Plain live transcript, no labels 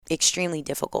extremely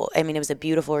difficult. I mean, it was a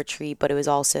beautiful retreat, but it was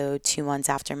also 2 months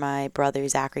after my brother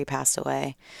Zachary passed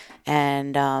away.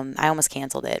 And I almost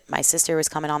canceled it. My sister was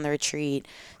coming on the retreat.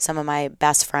 Some of my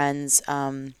best friends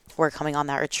were coming on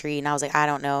that retreat. And I was like, I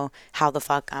don't know how the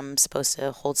fuck I'm supposed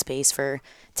to hold space for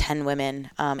 10 women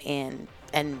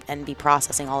and be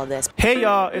processing all of this. Hey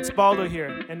y'all, it's Baldo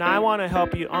here, and I want to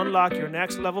help you unlock your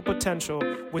next level potential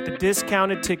with a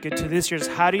discounted ticket to this year's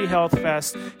Howdy Health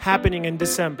Fest happening in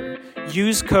December.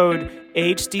 Use code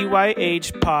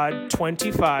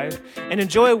HDYHPOD25 and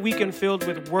enjoy a weekend filled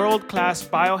with world-class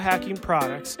biohacking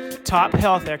products, top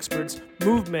health experts,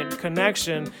 movement,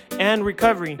 connection, and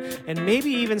recovery, and maybe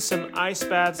even some ice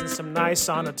baths and some nice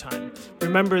sauna time.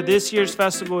 Remember, this year's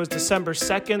festival is December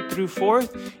 2nd through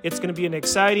 4th. It's going to be an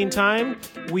exciting time.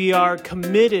 We are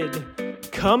committed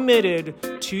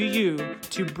to you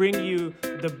to bring you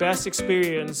the best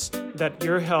experience that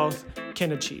your health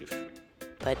can achieve.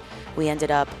 But we ended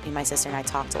up, my sister and I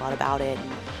talked a lot about it, and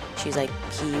she's like,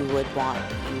 he would want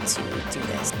you to do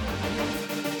this.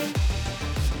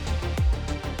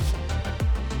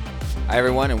 Hi,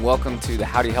 everyone, and welcome to the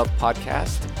Howdy Health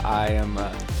Podcast. I am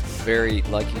very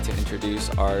lucky to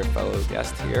introduce our fellow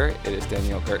guest here. It is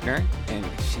Danielle Gertner, and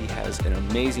she has an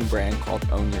amazing brand called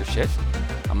Own Your Shit.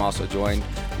 I'm also joined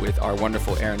with our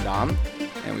wonderful Aaron Dom,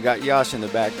 and we got Yash in the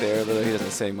back there, although he doesn't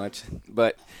say much.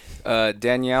 But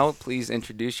Danielle, please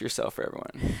introduce yourself for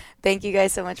everyone. Thank you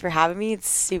guys so much for having me. It's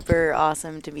super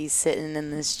awesome to be sitting in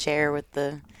this chair with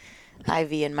the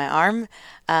IV in my arm.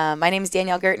 My name is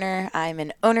Danielle Gertner. I'm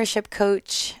an ownership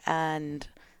coach, and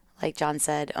like John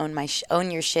said, Own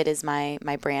Your Shit is my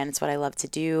brand. It's what I love to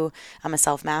do. I'm a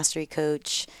self-mastery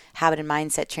coach, habit and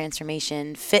mindset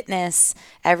transformation, fitness,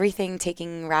 everything,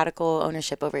 taking radical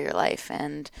ownership over your life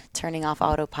and turning off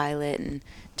autopilot and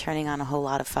turning on a whole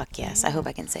lot of fuck yes. I hope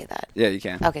I can say that. Yeah, you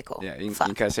can. Okay, cool. Yeah, you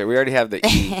can say we already have the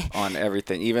E on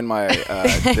everything. Even my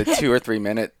the 2 or 3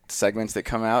 minute segments that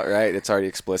come out, right? It's already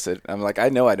explicit. I'm like, I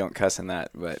know I don't cuss in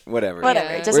that, but whatever.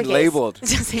 Whatever. We're labeled.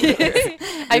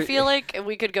 I feel like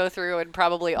we could go through and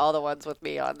probably all the ones with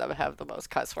me on them have the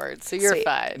most cuss words, so you're Sweet.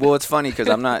 fine. Well, it's funny because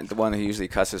I'm not the one who usually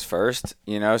cusses first,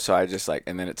 so I just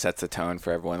and then it sets the tone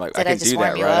for everyone. Like, Did I I can just do warm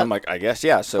that, you right? up? I'm like, I guess,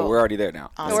 yeah. So Cool. we're already there now.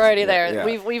 Awesome. We're already there. Yeah.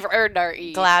 We've earned our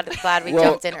E. Glad we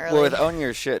jumped in early. Well, with Own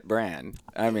Your Shit brand,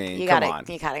 I mean, you come kind on. of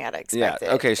gotta expect Yeah. it.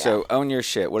 Okay. Yeah. So Own Your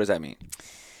Shit. What does that mean?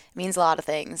 Means a lot of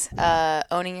things.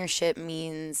 Owning your shit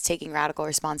means taking radical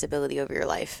responsibility over your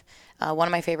life. One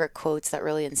of my favorite quotes that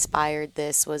really inspired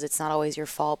this was, "It's not always your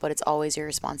fault, but it's always your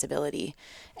responsibility."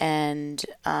 And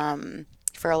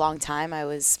for a long time, I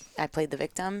played the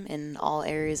victim in all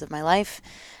areas of my life,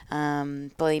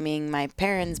 blaming my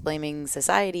parents, blaming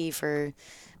society for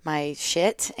my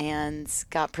shit, and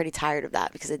got pretty tired of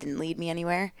that because it didn't lead me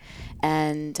anywhere.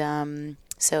 And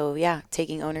so yeah,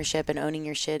 taking ownership and owning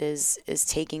your shit is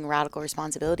taking radical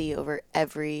responsibility over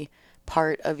every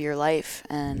part of your life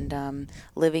and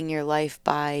living your life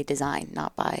by design,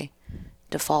 not by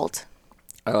default.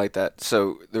 I like that.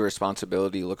 So the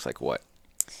responsibility looks like what?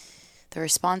 The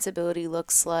responsibility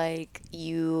looks like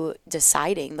you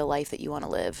deciding the life that you want to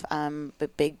live.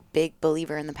 But big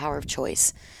believer in the power of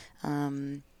choice.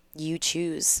 You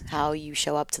choose how you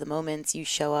show up to the moments. You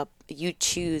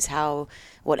choose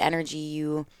what energy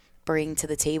you bring to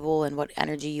the table and what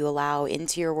energy you allow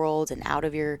into your world and out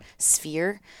of your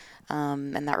sphere.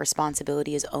 And that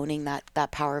responsibility is owning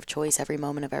that power of choice every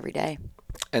moment of every day.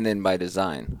 And then by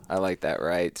design, I like that,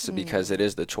 right? So because it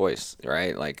is the choice,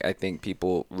 right? Like, I think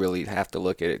people really have to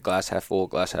look at it glass half full,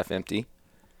 glass half empty,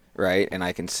 right? And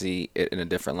I can see it in a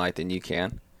different light than you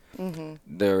can.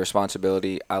 Mm-hmm. The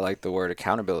responsibility, I like the word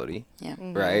accountability,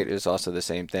 right? Is also the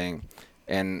same thing.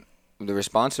 And the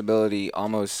responsibility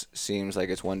almost seems like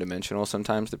it's one-dimensional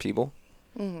sometimes to people.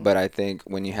 Mm-hmm. But I think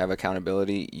when you have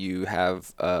accountability, you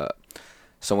have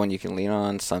someone you can lean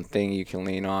on, something you can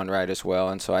lean on, right, as well.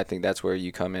 And so I think that's where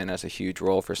you come in as a huge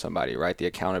role for somebody, right? The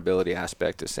accountability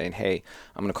aspect is saying, hey,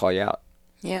 I'm going to call you out.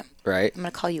 Yeah. Right? I'm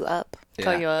going to call you up. Yeah.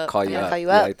 Call you up. Call you I'm up. call you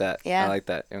I up. like that. Yeah. I like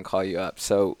that. And call you up.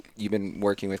 So you've been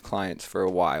working with clients for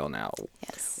a while now.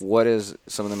 Yes. What is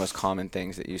some of the most common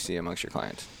things that you see amongst your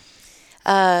clients?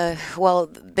 Well,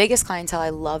 the biggest clientele I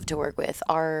love to work with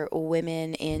are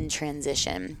women in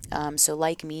transition. So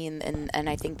like me, and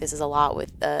I think this is a lot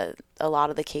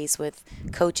of the case with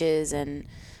coaches and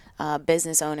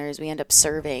business owners, we end up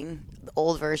serving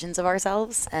old versions of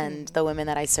ourselves, and the women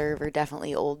that I serve are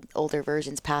definitely older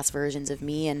versions, past versions of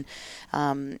me. And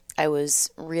I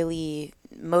was really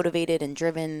motivated and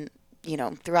driven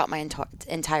throughout my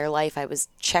entire life, I was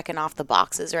checking off the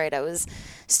boxes, right? I was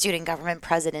student government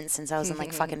president since I was in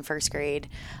like fucking first grade.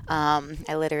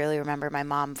 I literally remember my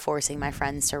mom forcing my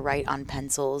friends to write on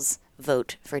pencils,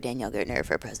 "Vote for Danielle Gertner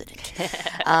for president."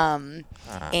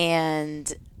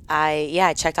 And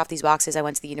I checked off these boxes. I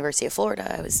went to the University of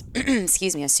Florida. I was, I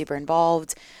was super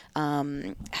involved.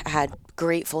 Had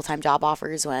great full-time job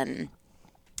offers when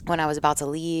I was about to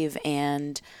leave,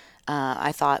 and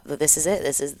I thought that this is it.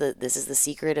 This is the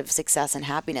secret of success and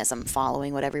happiness. I'm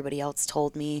following what everybody else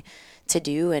told me to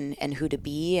do and who to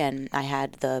be. And I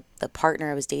had the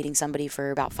partner. I was dating somebody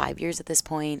for about 5 years at this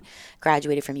point.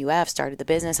 Graduated from UF, started the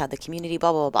business, had the community,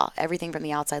 blah, blah, blah, blah. Everything from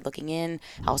the outside looking in.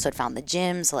 I also had found the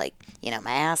gym. So like,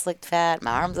 my ass looked fat,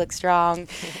 my arms looked strong.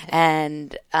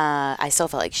 And I still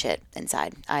felt like shit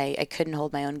inside. I couldn't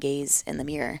hold my own gaze in the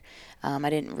mirror. I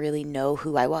didn't really know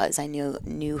who I was. I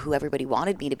knew who everybody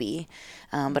wanted me to be,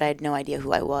 but I had no idea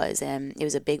who I was. And it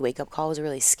was a big wake-up call. It was a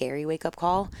really scary wake-up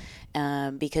call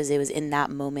because it was in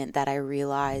that moment that I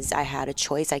realized I had a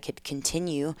choice. I could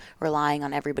continue relying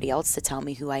on everybody else to tell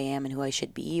me who I am and who I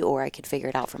should be, or I could figure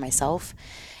it out for myself.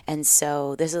 And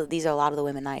so these are a lot of the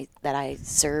women that I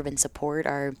serve and support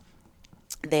are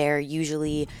there.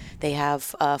 Usually they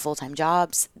have full-time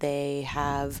jobs. They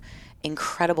have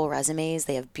incredible resumes,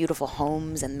 they have beautiful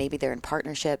homes, and maybe they're in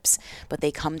partnerships, but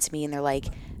they come to me and they're like,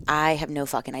 I have no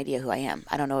fucking idea who I am.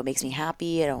 I don't know what makes me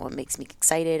happy. I don't know what makes me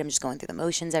excited. I'm just going through the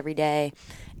motions every day.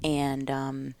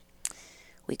 And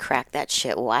we crack that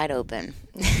shit wide open.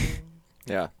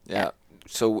 Yeah.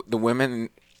 So the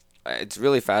women, it's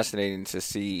really fascinating to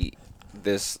see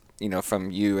this,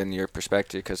 from you and your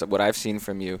perspective, because what I've seen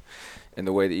from you and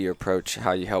the way that you approach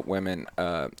how you help women,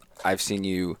 I've seen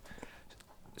you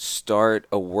start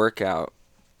a workout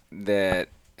that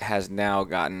has now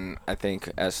gotten, I think,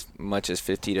 as much as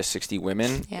 50 to 60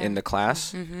 women in the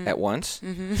class at once.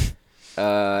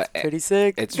 Pretty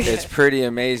sick. It's pretty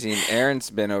amazing.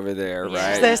 Erin's been over there,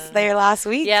 right? She was there last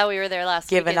week. Yeah, we were there last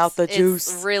week. Giving out the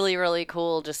juice. It's really, really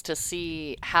cool just to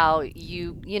see how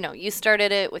you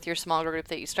started it with your small group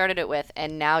that you started it with,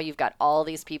 and now you've got all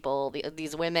these people,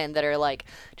 these women that are like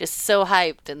just so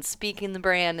hyped and speaking the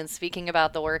brand and speaking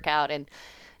about the workout. And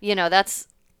that's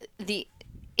the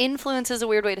influence is a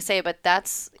weird way to say it, but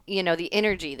that's, the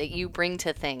energy that you bring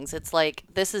to things. It's like,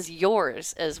 this is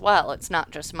yours as well. It's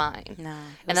not just mine. No.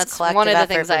 And that's one of the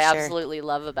things I absolutely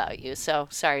love about you. So,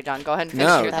 sorry, John, go ahead and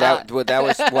finish your thought. That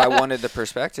was why I wanted the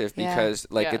perspective, because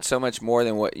it's so much more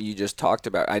than what you just talked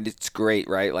about. It's great,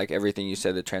 right? Like everything you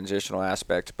said, the transitional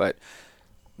aspect. But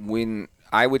when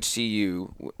I would see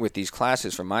you with these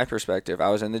classes, from my perspective, I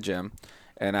was in the gym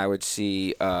and I would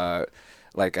see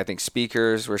I think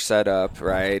speakers were set up,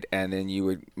 right? And then you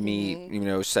would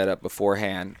meet, set up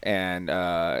beforehand. And,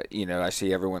 I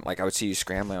see everyone, I would see you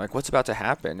scrambling, like, what's about to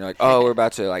happen? You're like, oh, we're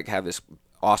about to, have this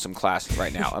awesome class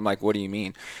right now. I'm like, what do you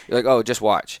mean? You're like, oh, just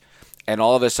watch. And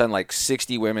all of a sudden,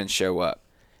 60 women show up.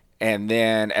 And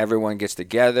then everyone gets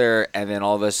together. And then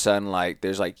all of a sudden,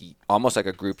 there's, almost like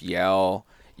a group yell.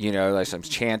 Some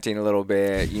chanting a little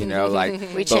bit, we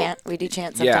do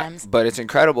chant sometimes. Yeah, but it's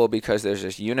incredible because there's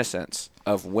this unison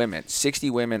of women, 60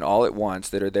 women all at once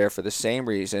that are there for the same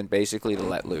reason, basically to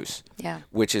let loose. Yeah.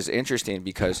 Which is interesting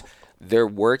because they're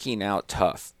working out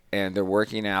tough and they're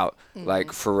working out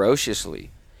ferociously,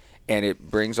 and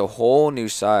it brings a whole new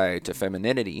side to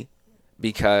femininity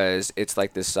because it's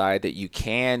like this side that you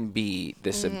can be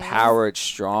this empowered,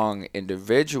 strong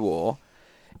individual.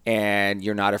 And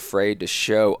you're not afraid to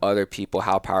show other people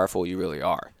how powerful you really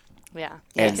are. Yeah.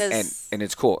 And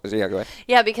it's cool. Yeah, go ahead.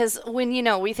 Yeah, because when,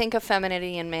 we think of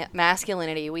femininity and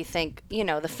masculinity, we think,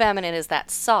 the feminine is that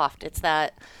soft. It's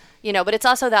that, but it's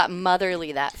also that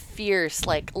motherly, that fierce,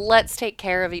 let's take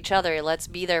care of each other. Let's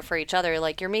be there for each other.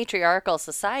 Your matriarchal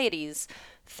societies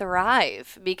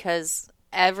thrive because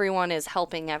everyone is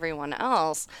helping everyone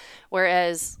else,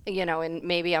 whereas and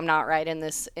maybe I'm not right in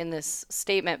this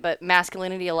statement, but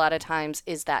masculinity a lot of times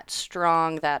is that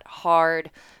strong, that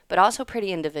hard, but also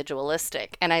pretty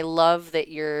individualistic. And I love that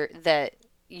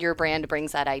your brand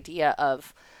brings that idea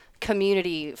of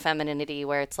community femininity,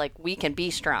 where it's we can be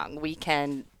strong, we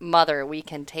can mother, we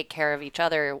can take care of each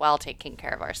other while taking care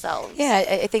of ourselves. Yeah,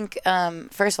 I think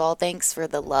first of all, thanks for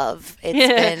the love. It's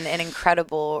been an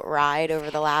incredible ride over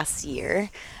the last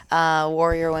year.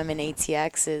 Warrior Women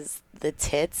ATX is the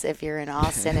tits. If you're in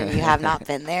Austin and you have not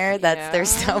been there,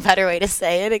 there's no better way to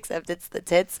say it except it's the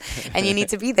tits, and you need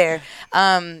to be there.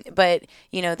 But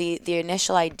the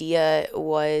initial idea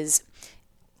was,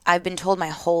 I've been told my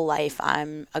whole life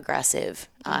I'm aggressive.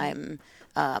 I'm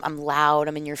loud.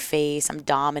 I'm in your face. I'm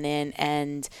dominant.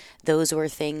 And those were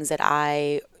things that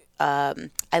I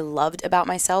I loved about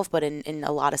myself, but in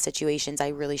a lot of situations I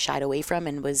really shied away from,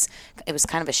 and it was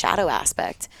kind of a shadow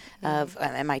aspect of,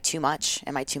 am I too much?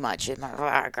 Am I too much?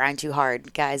 I grind too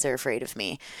hard? Guys are afraid of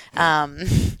me.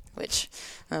 Which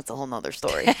that's a whole nother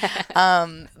story.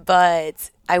 But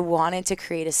I wanted to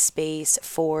create a space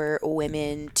for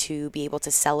women to be able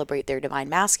to celebrate their divine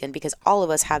masculine, because all of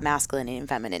us have masculinity and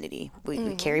femininity.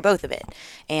 We carry both of it.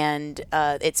 And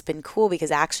it's been cool because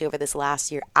actually over this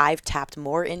last year, I've tapped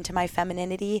more into my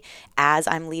femininity as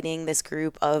I'm leading this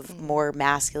group of more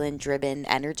masculine driven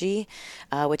energy,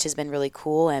 which has been really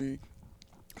cool. And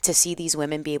to see these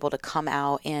women be able to come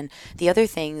out. And the other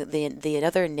thing, the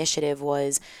other initiative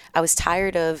was, I was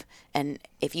tired of, and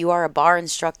if you are a bar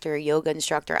instructor, a yoga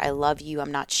instructor, I love you.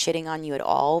 I'm not shitting on you at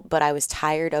all, but I was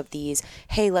tired of these,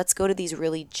 hey, let's go to these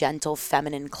really gentle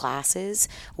feminine classes.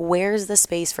 Where's the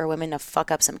space for women to fuck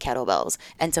up some kettlebells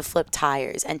and to flip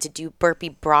tires and to do burpee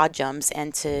broad jumps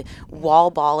and to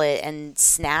wall ball it and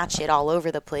snatch it all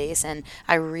over the place? And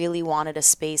I really wanted a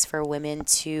space for women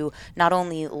to not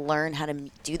only learn how to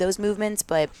do those movements,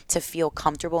 but to feel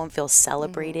comfortable and feel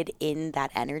celebrated in that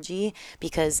energy,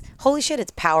 because holy shit,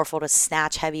 it's powerful to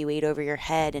snatch heavy weight over your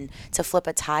head and to flip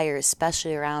a tire,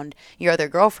 especially around your other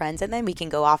girlfriends. And then we can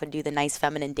go off and do the nice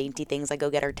feminine dainty things like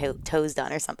go get our toes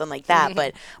done or something like that.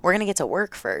 But we're going to get to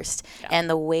work first. Yeah. And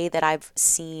the way that I've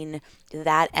seen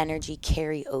that energy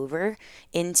carry over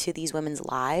into these women's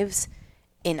lives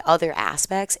in other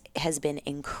aspects has been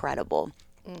incredible.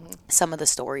 Some of the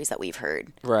stories that we've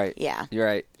heard. Right. Yeah. You're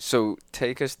right. So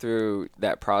take us through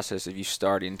that process of you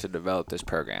starting to develop this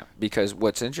program, because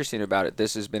what's interesting about it,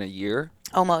 this has been a year.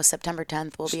 Almost. September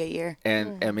 10th will be a year.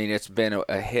 And I mean, it's been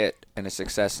a hit and a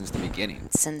success since the beginning.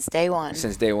 Since day one.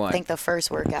 I think the first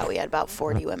workout we had about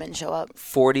 40 women show up.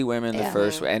 40 women the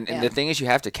first. And the thing is, you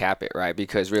have to cap it, right?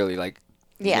 Because really, like,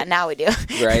 yeah, now we do.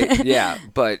 Right? Yeah.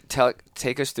 But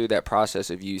take us through that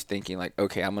process of you thinking like,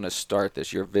 okay, I'm going to start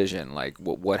this, your vision, like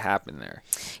what happened there?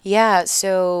 Yeah.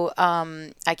 So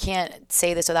I can't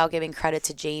say this without giving credit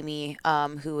to Jamie,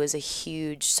 who was a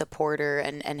huge supporter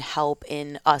and help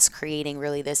in us creating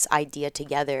really this idea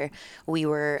together. We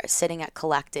were sitting at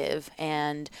Collective,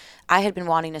 and I had been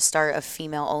wanting to start a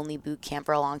female-only boot camp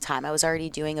for a long time. I was already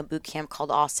doing a boot camp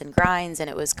called Austin Grinds, and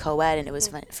it was co-ed, and it was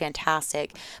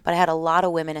fantastic. But I had a lot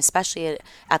of women, especially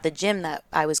at the gym that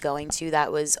I was going to,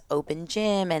 that was open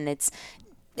gym, and it's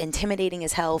intimidating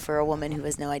as hell for a woman who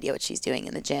has no idea what she's doing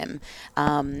in the gym.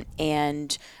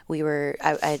 And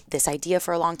I had this idea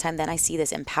for a long time. Then I see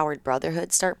this Empowered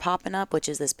Brotherhood start popping up, which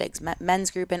is this big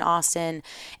men's group in Austin.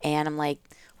 And I'm like,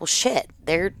 well, shit,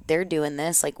 they're doing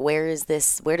this. Like, where does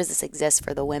this exist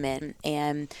for the women?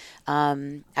 And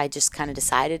I just kind of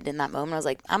decided in that moment, I was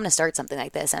like, I'm going to start something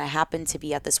like this. And I happened to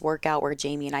be at this workout where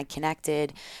Jamie and I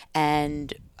connected,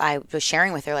 and I was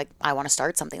sharing with her, like, I want to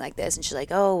start something like this. And she's like,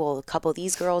 oh, well, a couple of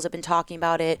these girls have been talking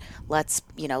about it. Let's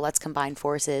combine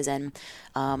forces. And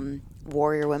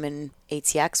Warrior Women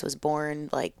ATX was born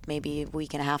like maybe a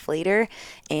week and a half later.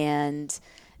 And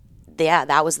yeah,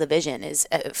 that was the vision. Is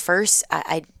at first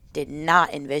I did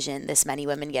not envision this many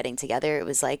women getting together. It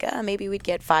was like, maybe we'd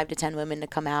get 5 to 10 women to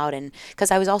come out. And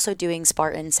because I was also doing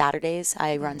Spartan Saturdays,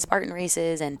 I run Spartan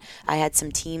races, and I had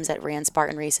some teams that ran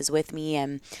Spartan races with me.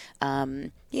 And, not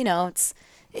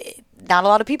a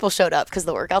lot of people showed up because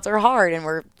the workouts are hard, and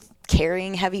we're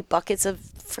carrying heavy buckets of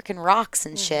freaking rocks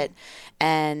and shit.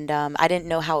 And I didn't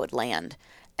know how it would land.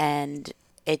 And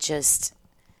it just...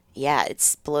 yeah,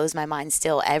 it blows my mind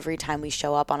still every time we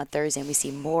show up on a Thursday and we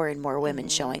see more and more women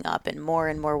showing up and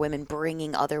more women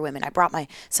bringing other women.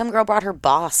 Some girl brought her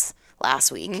boss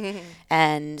last week.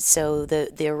 And so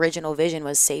the original vision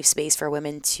was safe space for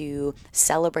women to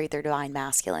celebrate their divine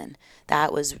masculine.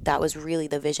 That was really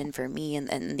the vision for me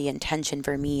and the intention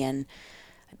for me. And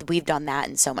we've done that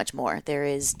and so much more. There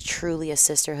is truly a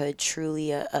sisterhood,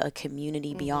 truly a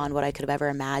community beyond what I could have ever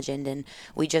imagined. And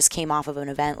we just came off of an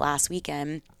event last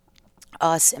weekend.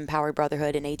 Us, Empowered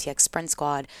Brotherhood, and ATX Sprint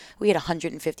Squad, we had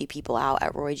 150 people out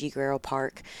at Roy G. Guerrero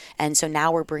Park. And so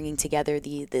now we're bringing together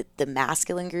the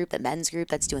masculine group, the men's group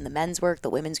that's doing the men's work, the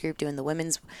women's group doing the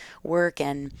women's work,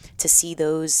 and to see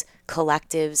those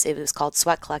collectives, it was called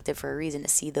Sweat Collective for a reason, to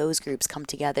see those groups come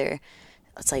together.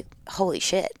 It's like, holy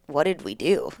shit, what did we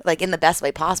do? Like, in the best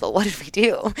way possible, what did we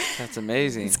do? That's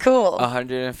amazing. It's cool.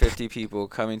 150 people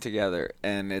coming together,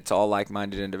 and it's all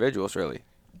like-minded individuals, really.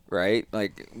 Right?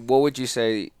 Like, what would you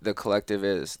say the collective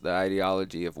is, the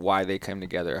ideology of why they come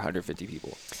together, 150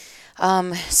 people?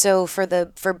 So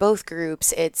for both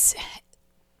groups,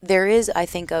 there is, I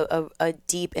think, a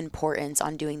deep importance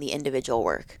on doing the individual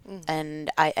work. And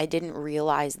I didn't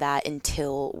realize that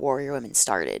until Warrior Women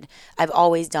started. I've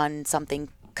always done something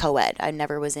co-ed. I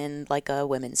never was in like a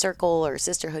women's circle or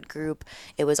sisterhood group.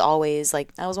 It was always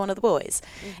like I was one of the boys.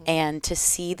 And to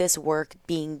see this work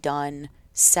being done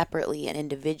separately and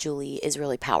individually is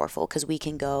really powerful because we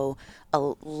can go a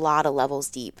lot of levels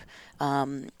deep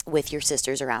with your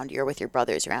sisters around you or with your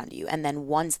brothers around you. And then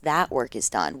once that work is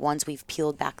done, once we've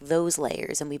peeled back those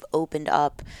layers and we've opened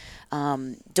up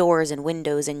doors and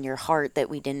windows in your heart that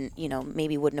we didn't,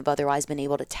 maybe wouldn't have otherwise been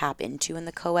able to tap into in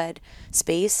the co-ed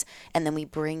space, and then we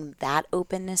bring that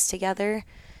openness together,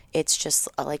 it's just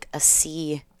like a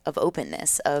sea of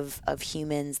openness of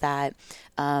humans that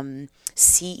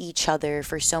see each other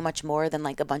for so much more than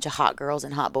like a bunch of hot girls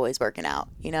and hot boys working out,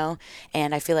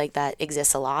 and I feel like that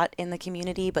exists a lot in the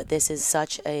community, but this is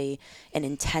such an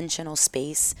intentional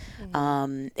space.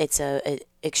 It's a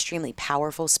extremely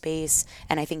powerful space,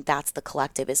 and I think that's the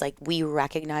collective, is like we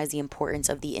recognize the importance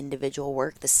of the individual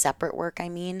work, the separate work,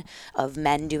 of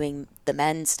men doing the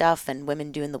men stuff and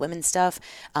women doing the women stuff,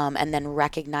 and then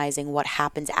recognizing what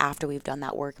happens after we've done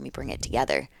that work and we bring it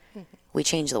together. We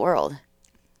change the world,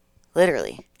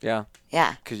 literally. Yeah,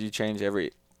 because you change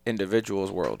every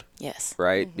individual's world. Yes.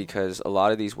 Right? Because a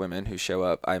lot of these women who show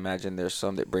up, I imagine there's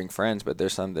some that bring friends, but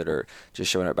there's some that are just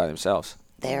showing up by themselves.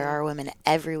 There are women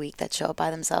every week that show up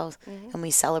by themselves, and we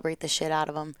celebrate the shit out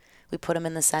of them. We put them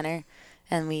in the center,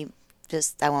 and we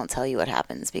just, I won't tell you what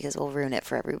happens because we'll ruin it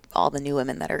for all the new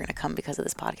women that are going to come because of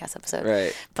this podcast episode.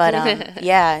 Right. But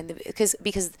yeah, because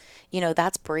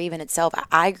that's brave in itself.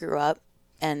 I grew up,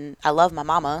 and I love my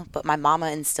mama, but my mama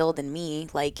instilled in me,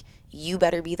 like, you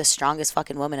better be the strongest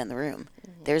fucking woman in the room.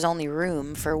 There's only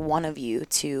room for one of you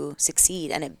to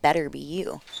succeed, and it better be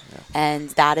you. Yeah. And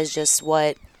that is just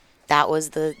that was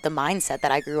the mindset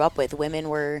that I grew up with. Women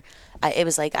were, it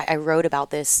was like, I wrote about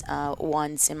this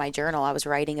once in my journal. I was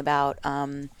writing about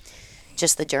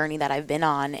just the journey that I've been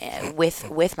on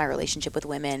with my relationship with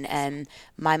women. And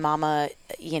my mama,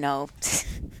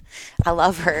 I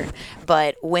love her,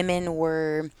 but women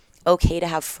were okay to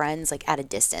have friends like at a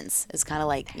distance. It's kind of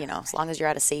like, as long as you're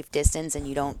at a safe distance and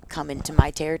you don't come into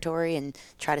my territory and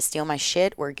try to steal my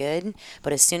shit, we're good.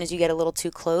 But as soon as you get a little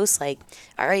too close, like,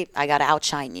 all right, I got to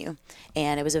outshine you.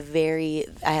 And it was I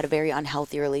had a very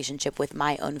unhealthy relationship with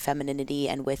my own femininity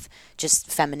and with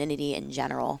just femininity in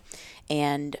general.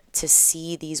 And to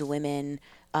see these women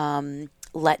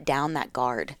let down that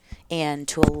guard and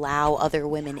to allow other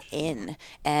women in.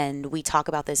 And we talk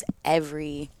about this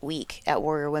every week at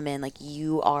Warrior Women. Like,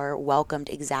 you are welcomed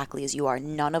exactly as you are.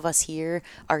 None of us here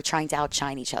are trying to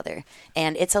outshine each other.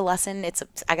 And it's a lesson.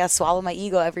 I got to swallow my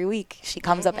ego every week. She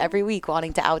comes up every week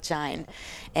wanting to outshine.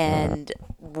 And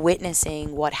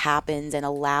witnessing what happens and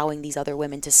allowing these other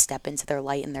women to step into their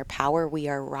light and their power, we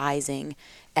are rising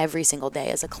every single day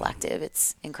as a collective.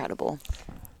 It's incredible.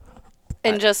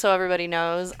 And just so everybody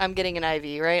knows, I'm getting an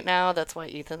IV right now. That's why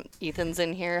Ethan's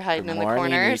in here hiding in the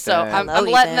corner. Ethan. So I'm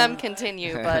letting them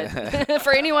continue. But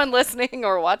for anyone listening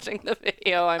or watching the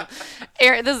video,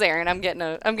 this is Erin. I'm getting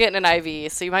an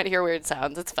IV, so you might hear weird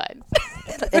sounds. It's fine.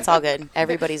 It's all good.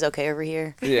 Everybody's okay over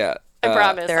here. Yeah. I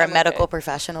promise. There are medical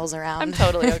professionove around. I'm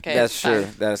totally okay. That's true.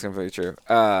 That's completely true.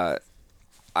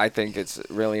 I think it's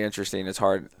really interesting. It's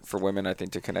hard for women, I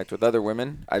think, to connect with other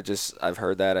women. I've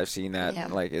heard that. I've seen that. Yeah.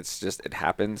 Like, it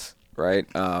happens, right?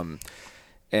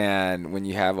 And when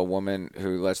you have a woman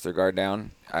who lets their guard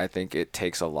down, I think it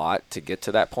takes a lot to get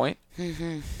to that point.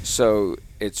 Mm-hmm. So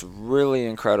it's really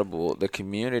incredible, the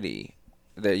community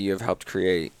that you have helped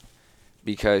create,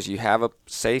 because you have a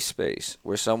safe space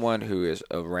where someone who is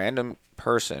a random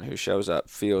person who shows up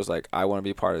feels like, I want to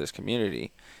be part of this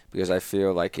community because I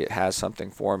feel like it has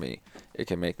something for me. It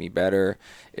can make me better.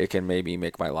 It can maybe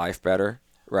make my life better,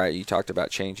 right? You talked about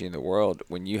changing the world.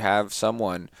 When you have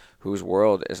someone whose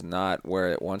world is not where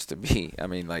it wants to be, I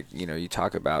mean, like, you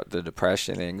talk about the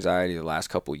depression and anxiety the last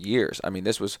couple of years. I mean,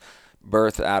 this was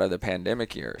birthed out of the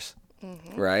pandemic years,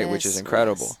 right? Which is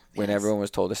incredible when everyone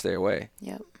was told to stay away.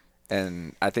 Yep.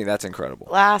 And I think that's incredible.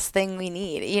 Last thing we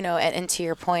need, and to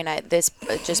your point, this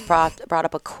just brought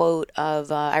up a quote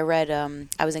of, I read,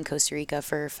 I was in Costa Rica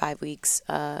for 5 weeks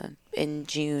in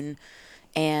June,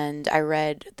 and I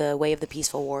read The Way of the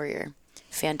Peaceful Warrior.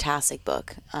 Fantastic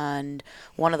book. And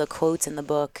one of the quotes in the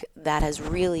book that has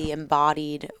really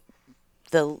embodied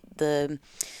the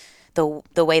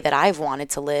way that I've wanted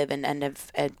to live and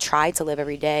have tried to live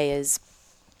every day is,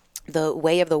 the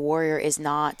way of the warrior is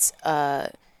not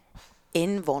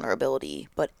in vulnerability,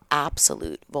 but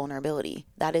absolute vulnerability.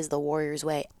 That is the warrior's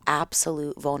way.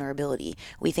 Absolute vulnerability.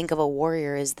 We think of a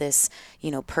warrior as this,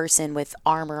 person with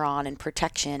armor on and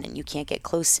protection, and you can't get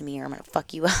close to me or I'm gonna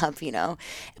fuck you up.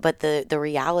 But the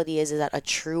reality is that a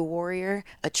true warrior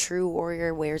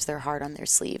wears their heart on their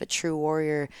sleeve. A true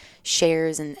warrior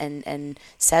shares and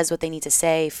says what they need to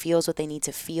say, feels what they need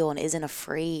to feel, and isn't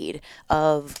afraid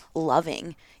of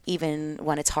loving, even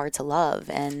when it's hard to love.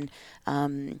 And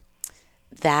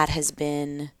that has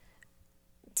been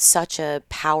such a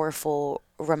powerful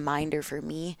reminder for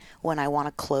me when I want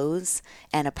to close,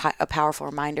 and a powerful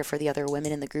reminder for the other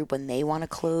women in the group when they want to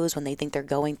close, when they think they're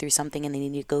going through something and they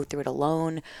need to go through it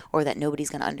alone, or that nobody's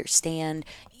going to understand.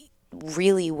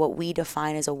 Really, what we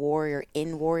define as a warrior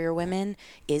in Warrior Women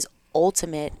is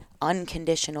ultimate,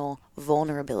 unconditional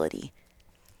vulnerability.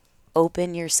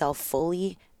 Open yourself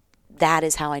fully. That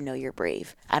is how I know you're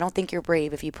brave. I don't think you're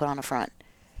brave if you put on a front.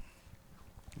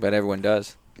 But everyone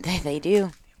does. They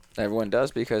do. Everyone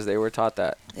does, because they were taught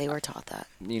that. They were taught that.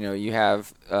 You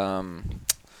have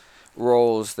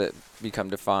roles that become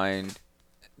defined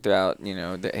throughout,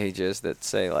 the ages that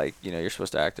say, like, you're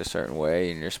supposed to act a certain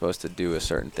way and you're supposed to do a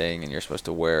certain thing and you're supposed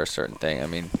to wear a certain thing. I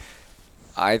mean,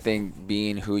 I think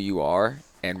being who you are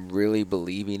and really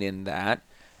believing in that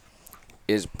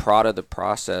is part of the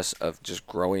process of just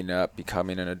growing up,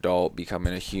 becoming an adult,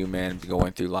 becoming a human,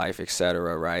 going through life,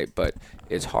 etc., right? But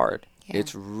it's hard. Yeah.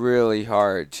 It's really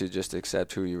hard to just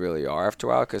accept who you really are after a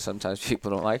while, because sometimes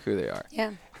people don't like who they are.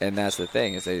 Yeah. And that's the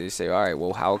thing, is they say, all right,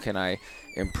 well, how can I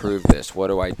improve this? What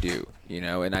do I do?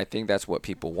 And I think that's what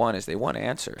people want, is they want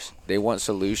answers. They want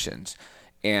solutions.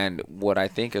 And what I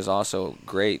think is also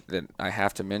great that I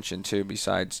have to mention too,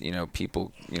 besides,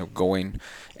 people, going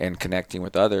and connecting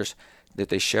with others, that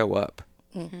they show up,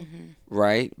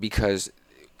 right? Because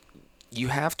you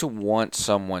have to want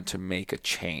someone to make a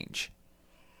change,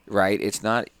 right? It's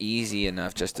not easy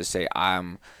enough just to say, I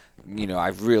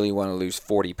really want to lose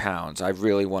 40 pounds. I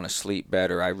really want to sleep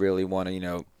better. I really want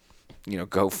to,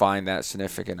 go find that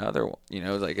significant other.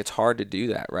 Like, it's hard to do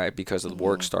that, right? Because the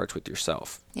work starts with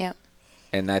yourself. Yeah.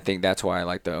 And I think that's why I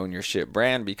like the Own Your Shit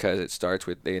brand, because it starts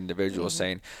with the individual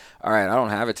saying, all right, I don't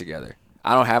have it together.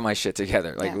 I don't have my shit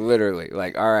together. Like, literally,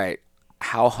 like, all right,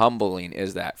 how humbling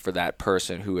is that for that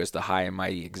person who is the high and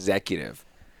mighty executive,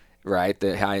 right?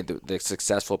 The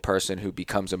successful person who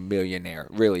becomes a millionaire,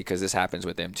 really, because this happens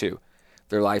with them too.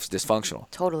 Their life's dysfunctional.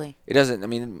 Totally. It doesn't,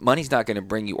 money's not going to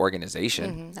bring you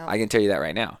organization. No. I can tell you that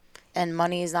right now. And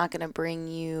money is not going to bring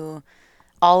you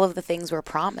all of the things we're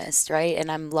promised, right?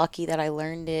 And I'm lucky that I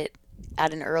learned it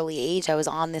at an early age. I was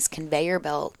on this conveyor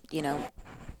belt,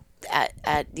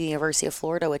 at the University of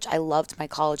Florida, which I loved my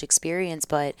college experience.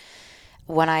 But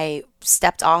when I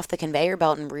stepped off the conveyor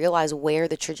belt and realized where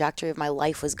the trajectory of my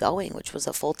life was going, which was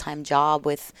a full-time job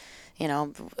with, I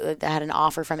had an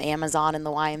offer from Amazon and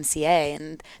the YMCA,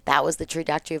 and that was the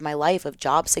trajectory of my life, of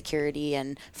job security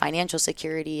and financial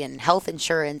security and health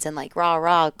insurance, and like,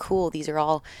 rah, cool. These are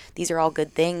all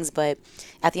good things. But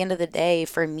at the end of the day,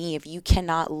 for me, if you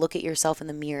cannot look at yourself in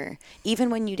the mirror,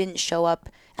 even when you didn't show up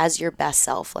as your best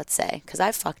self, let's say, because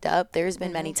I fucked up. There's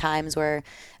been many times where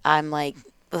I'm like,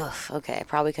 ugh, okay, I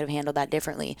probably could have handled that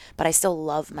differently, but I still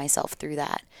love myself through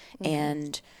that.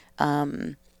 And,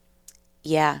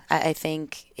 I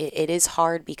think it is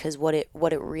hard, because what it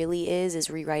really is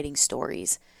rewriting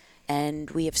stories. And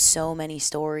we have so many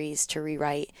stories to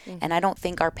rewrite. And I don't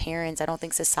think our parents, I don't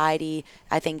think society,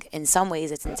 I think in some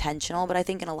ways it's intentional, but I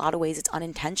think in a lot of ways it's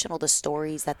unintentional, the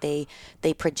stories that they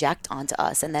project onto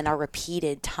us and then are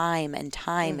repeated time and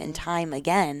time and time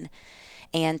again.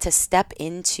 And to step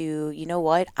into, you know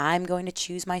what, I'm going to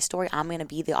choose my story. I'm going to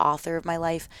be the author of my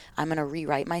life. I'm going to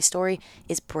rewrite my story,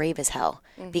 is brave as hell,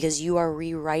 because you are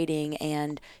rewriting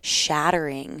and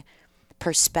shattering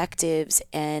perspectives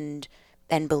and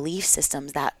belief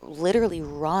systems that literally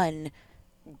run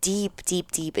deep,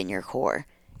 deep, deep in your core.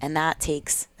 And that's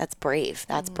brave.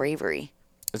 That's bravery.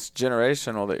 It's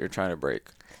generational that you're trying to break.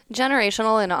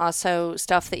 Generational, and also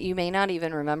stuff that you may not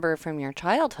even remember from your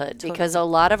childhood, because a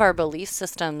lot of our belief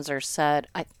systems are set,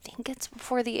 I think it's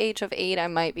before the age of 8. I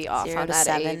might be off on that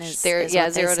age. Is 0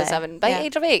 to 7. By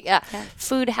age of 8,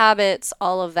 Food habits,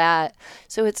 all of that.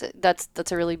 So that's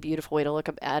a really beautiful way to look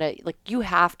at it. Like, you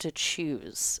have to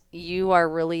choose. You are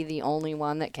really the only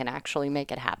one that can actually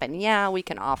make it happen. Yeah, we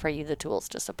can offer you the tools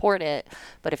to support it,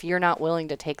 but if you're not willing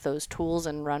to take those tools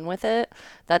and run with it,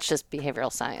 that's just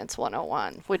behavioral science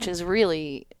 101, which is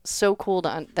really so cool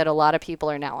that a lot of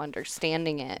people are now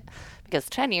understanding it. Because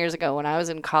 10 years ago when I was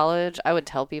in college, I would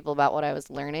tell people about what I was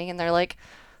learning, and they're like,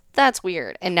 that's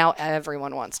weird. And now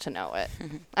everyone wants to know it.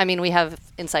 I mean, we have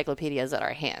encyclopedias at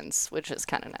our hands, which is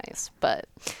kind of nice. But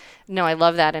no, I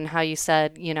love that. And how you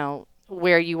said, you know,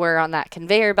 where you were on that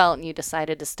conveyor belt and you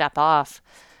decided to step off.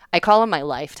 I call them my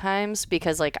lifetimes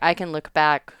because, like, I can look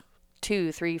back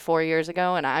 2, 3, 4 years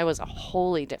ago and I was a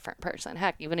wholly different person.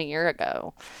 Heck, even a year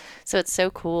ago. So it's so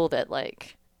cool that,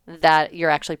 like, that you're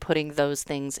actually putting those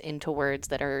things into words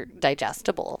that are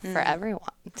digestible for everyone.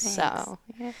 So,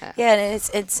 yeah. Yeah,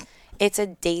 and it's a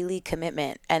daily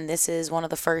commitment, and this is one of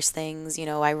the first things, you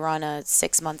know, I run a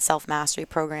 6-month self-mastery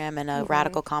program and a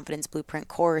Radical Confidence Blueprint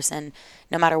course, and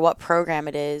no matter what program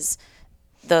it is,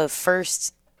 the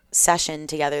first session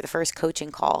together, the first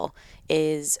coaching call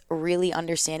is really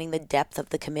understanding the depth of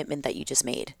the commitment that you just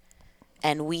made.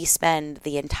 And we spend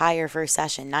the entire first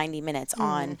session, 90 minutes,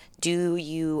 on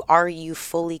are you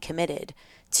fully committed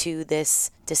to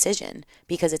this decision?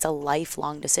 Because it's a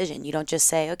lifelong decision. You don't just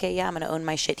say, okay, yeah, I'm going to own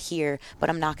my shit here, but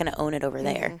I'm not going to own it over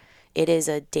there. It is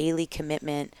a daily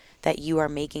commitment that you are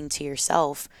making to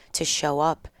yourself to show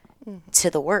up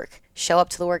to the work. Show up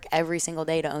to the work every single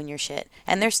day to own your shit.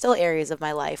 And there's still areas of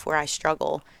my life where I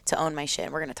struggle to own my shit.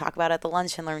 And we're going to talk about it at the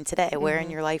Lunch and Learn today. Where in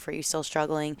your life are you still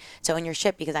struggling to own your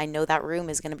shit? Because I know that room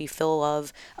is going to be full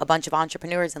of a bunch of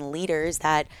entrepreneurs and leaders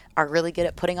that are really good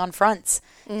at putting on fronts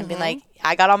and being like,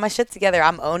 I got all my shit together.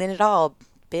 I'm owning it all.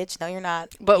 Bitch, no, you're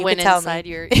not. But You when can tell inside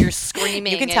me. you're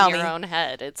screaming You can in tell your me. own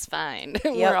head, it's fine.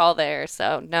 Yep. We're all there.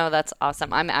 So, no, that's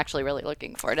awesome. I'm actually really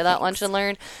looking forward to that Lunch and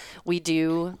Learn. We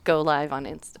do go live on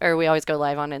we always go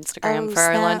live on Instagram Oh, for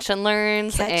our snap. Lunch and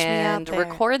Learns Catch me out and there.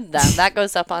 record them. That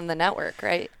goes up on the network,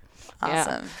 right? Yeah.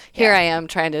 Awesome. Here Yeah. I am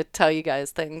trying to tell you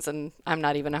guys things, and I'm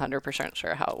not even 100%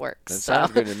 sure how it works. That so.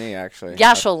 sounds good to me, actually.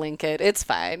 Yeah, she'll link it. It's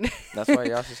fine. That's why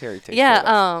Yasha's here. He takes care of Yeah,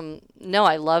 that. no,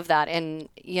 I love that. And,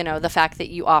 you know, the fact that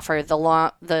you offer the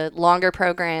longer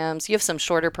programs, you have some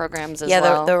shorter programs as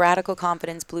well. The Radical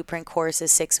Confidence Blueprint course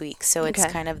is 6 weeks. So it's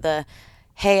Okay. kind of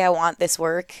hey, I want this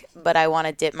work, but I want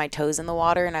to dip my toes in the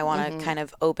water and I want to kind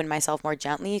of open myself more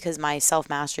gently because my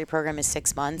self-mastery program is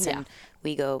 6 months and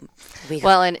we go Well, we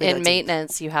go in deep.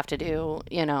 maintenance, you have to do,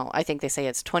 you know, I think they say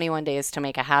it's 21 days to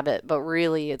make a habit, but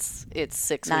really it's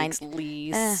 6 weeks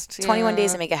least. 21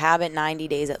 days yeah. to make a habit, 90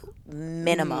 days at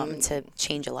minimum to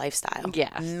change a lifestyle.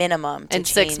 Yeah. Minimum to In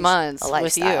 6 change months a with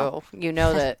lifestyle. you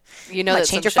know that Might that change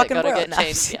some your shit fucking gotta world. get No.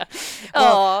 changed. Yeah.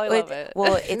 I love it.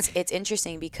 Well, it's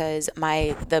interesting because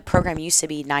the program used to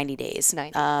be 90 days.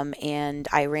 90. And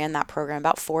I ran that program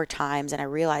about 4 times and I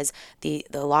realized a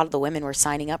lot of the women were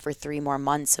signing up for 3 more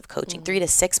months of coaching, 3 to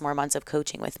 6 more months of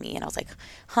coaching with me. And I was like,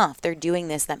 if they're doing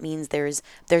this, that means there's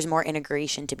more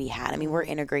integration to be had. I mean, we're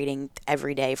integrating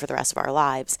every day for the rest of our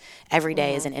lives. Every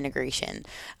day is an integration.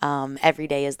 Every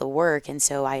day is the work. And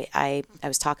so I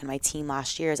was talking to my team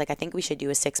last year. I was like, I think we should do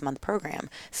a 6-month program,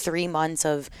 3 months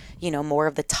of, more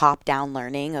of the top down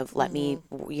learning of we're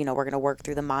going to work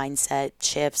through the mindset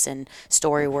shifts and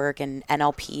story work and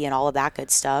NLP and all of that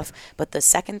good stuff. But the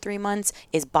second 3 months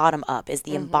is bottom up, is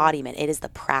the embodiment. It is the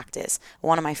practice.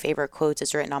 One of my favorite quotes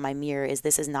is written on my mirror is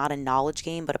this is not a knowledge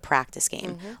game, but a practice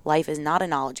game. Life is not a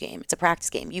knowledge game. It's a practice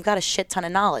game. You've got a shit ton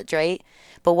of knowledge, right?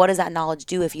 But what does that knowledge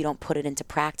do if you don't put it into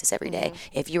practice every day?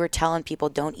 If you were telling people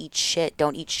don't eat shit,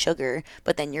 don't eat sugar,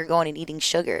 but then you're going and eating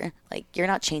sugar, like you're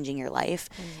not changing your life.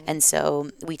 And so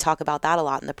we talk about that a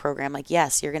lot in the program. Like,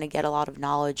 yes, you're going to get a lot of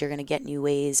knowledge. You're going to get new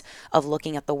ways of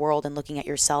looking at the world and looking at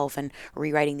yourself and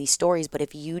rewriting these stories. But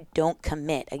if you don't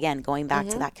commit, again, going back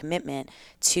to that commitment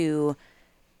to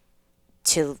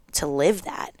live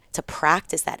that, to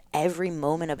practice that every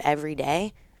moment of every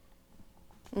day,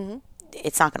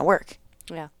 it's not going to work.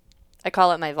 Yeah. I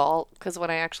call it my vault because when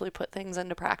I actually put things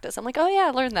into practice, I'm like, oh yeah, I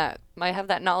learned that. I have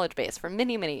that knowledge base from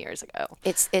many, many years ago.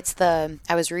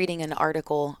 I was reading an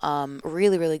article,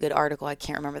 really, really good article. I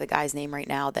can't remember the guy's name right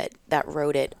now that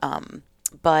wrote it.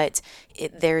 But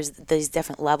there's these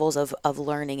different levels of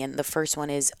learning. And the first one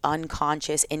is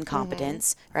unconscious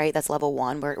incompetence, right? That's level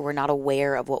 1. We're not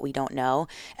aware of what we don't know.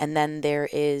 And then there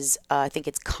is, I think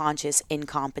it's conscious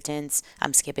incompetence.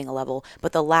 I'm skipping a level.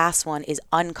 But the last one is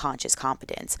unconscious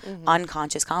competence.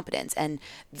 Unconscious competence. And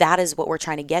that is what we're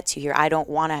trying to get to here. I don't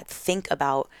want to think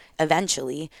about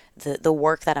eventually the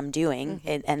work that I'm doing.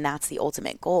 And that's the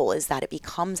ultimate goal, is that it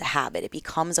becomes a habit. It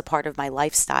becomes a part of my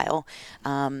lifestyle.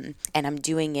 And I'm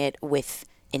doing it with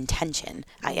intention.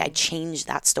 I changed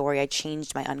that story. I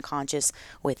changed my unconscious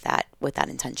with that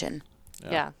intention.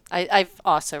 Yeah. I've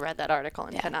also read that article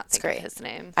and cannot it's think great. of his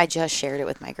name. I just shared it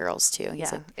with my girls too.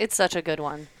 Yeah. It's such a good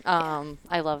one.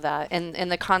 I love that.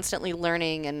 And the constantly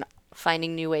learning and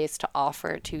finding new ways to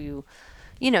offer to,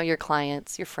 your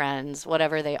clients, your friends,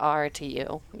 whatever they are to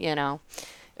you,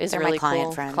 is They're really my client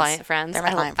cool. friends. Client friends. They're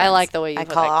my client I friends. like the way you I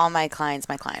put call that. all my clients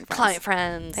my client friends. Client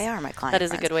friends. They are my client That is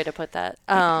friends. a good way to put that.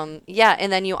 Yeah,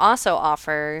 and then you also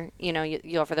offer,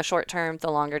 you offer the short term,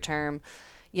 the longer term,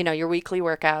 your weekly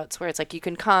workouts where it's like you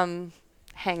can come,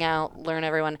 hang out, learn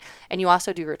everyone, and you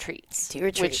also do retreats. Do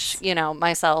retreats. Which,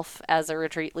 myself as a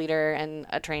retreat leader and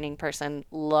a training person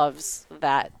loves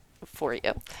that for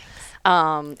you.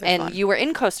 And fun. you were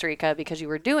in Costa Rica because you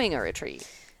were doing a retreat.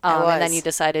 I And then was. you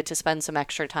decided to spend some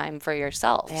extra time for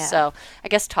yourself. Yeah. So I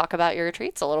guess talk about your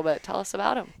retreats a little bit. Tell us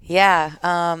about them. Yeah.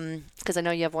 Because I know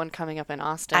you have one coming up in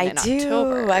Austin I in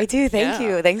October. I do. Thank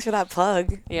Yeah. you. Thanks for that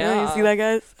plug. Yeah. You see that,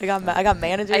 guys? I got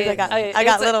managers. I got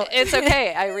it's little. It's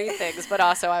okay. I read things, but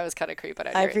also I was kind of creeping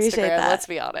on I your appreciate Instagram. that. Let's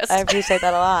be honest. I appreciate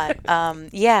that a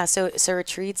lot. Yeah. So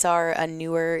retreats are a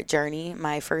newer journey.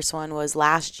 My first one was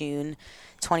last June,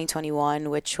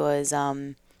 2021, which was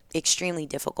extremely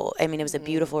difficult. I mean, it was a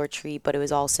beautiful retreat, but it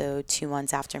was also 2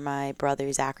 months after my brother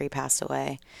Zachary passed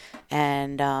away,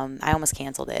 and I almost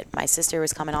canceled it. My sister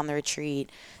was coming on the retreat.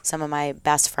 Some of my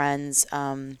best friends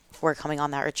were coming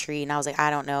on that retreat, and I was like, I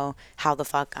don't know how the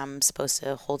fuck I'm supposed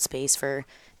to hold space for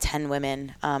 10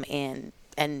 women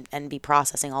and be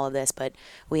processing all of this. But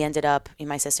we ended up,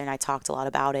 my sister and I talked a lot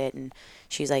about it, and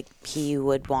she's like, he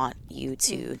would want you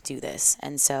to do this.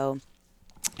 And so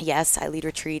yes, I lead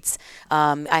retreats.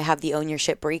 I have the Own Your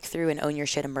Shit Breakthrough and Own Your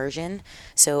Shit Immersion.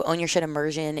 So Own Your Shit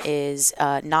Immersion is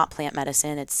not plant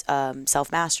medicine. It's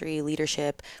self-mastery,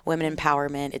 leadership, women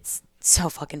empowerment. It's so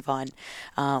fucking fun.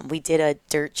 We did a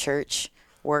dirt church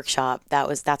workshop.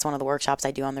 That's one of the workshops I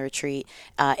do on the retreat.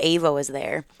 Ava was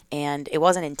there, and it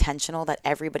wasn't intentional that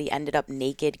everybody ended up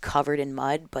naked, covered in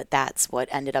mud, but that's what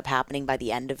ended up happening by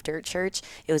the end of Dirt Church.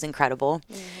 It was incredible.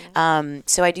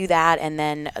 So I do that, and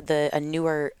then a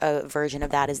newer version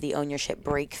of that is the Own Your Shit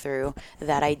Breakthrough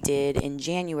that I did in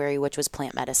January, which was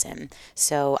plant medicine.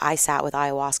 So I sat with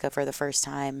ayahuasca for the first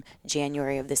time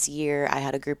January of this year. I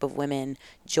had a group of women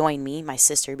join me, my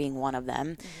sister being one of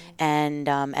them, and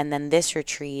then this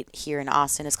retreat here in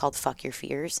Austin is called Fuck Your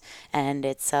Fears, and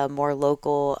it's a more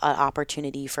local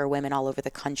opportunity for women all over the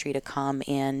country to come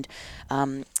and,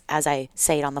 as I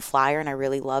say it on the flyer, and I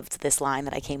really loved this line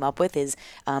that I came up with, is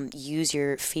use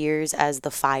your fears as the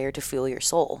fire to fuel your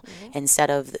soul. Instead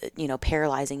of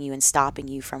paralyzing you and stopping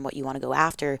you from what you want to go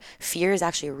after. Fear is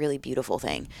actually a really beautiful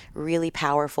thing, really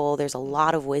powerful. There's a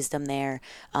lot of wisdom there.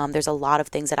 There's a lot of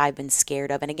things that I've been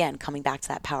scared of, and again, coming back to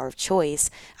that power of choice,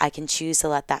 I can choose to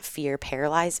let that fear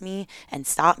paralyze me and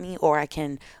stop me, or I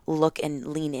can look and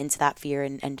lean into that fear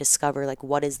and discover like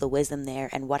what is the wisdom there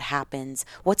and what happens,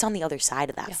 what's on the other side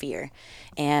of that fear.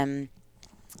 And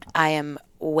I am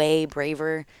way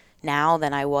braver now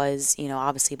than I was,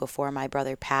 obviously before my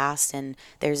brother passed, and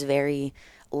there's very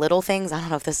little things, I don't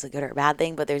know if this is a good or a bad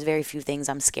thing, but there's very few things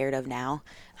I'm scared of now,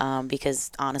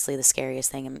 because honestly the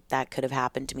scariest thing that could have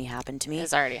happened to me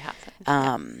It's already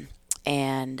happened.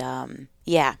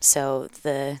 Yeah, so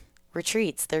the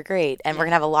retreats, they're great, and we're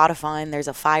gonna have a lot of fun. There's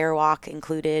a fire walk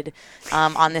included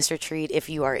on this retreat. If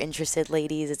you are interested,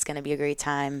 ladies, it's gonna be a great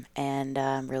time, and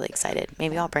I'm really excited.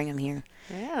 Maybe I'll bring him here.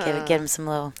 Yeah. Get him some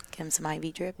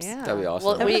IV drips. Yeah. That'd be awesome.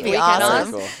 Well, That'd we, be we awesome.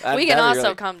 can Cool. also, we can That'd be also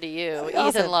really- come to you. awesome.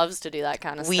 Ethan loves to do that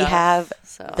kind of We stuff. have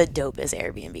so. the dopest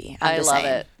Airbnb. I'm I just love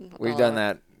saying. it. We've I done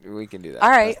love it. that. We can do that. All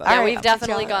right, That's not all Yeah, right. we've I'll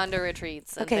definitely put you on. gone to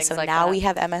retreats and Okay, things so like now that. we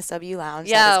have MSW Lounge. That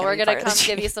is Yeah, gonna we're be gonna part of come the give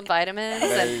you retreat. some vitamins,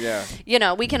 There and you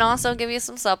go. we can also give you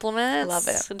some supplements. Love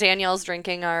it. Danielle's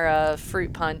drinking our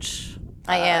fruit punch.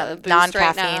 I am. boost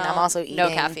Non-caffeine. Right now. I'm also no eating-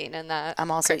 caffeine in that. I'm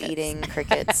also crickets. eating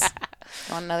crickets.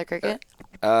 You want another cricket?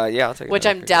 Yeah, I'll take which another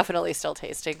I'm cricket. definitely still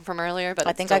tasting from earlier. But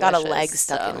I it's think I got a leg delicious,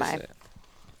 stuck so. in my.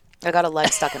 I got a leg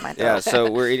stuck in my throat. Yeah, so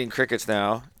we're eating crickets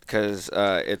now because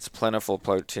it's plentiful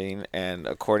protein, and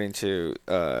according to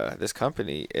this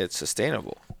company, it's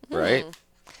sustainable, right?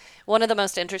 One of the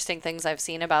most interesting things I've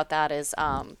seen about that is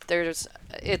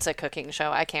it's a cooking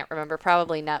show. I can't remember,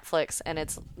 probably Netflix, and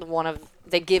it's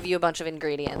they give you a bunch of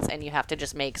ingredients and you have to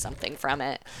just make something from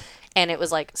it. And it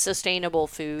was like sustainable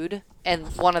food, and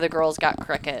one of the girls got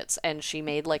crickets, and she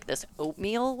made like this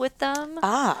oatmeal with them.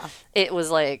 It was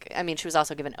like, I mean, she was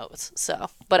also given oats, so.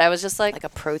 But I was just like a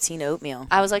protein oatmeal.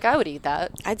 I was like, I would eat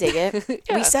that. I dig it.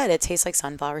 Yeah. We said it tastes like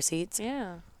sunflower seeds.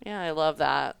 Yeah, I love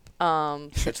that.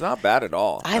 It's not bad at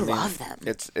all. I mean, love them.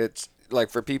 It's like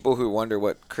for people who wonder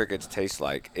what crickets taste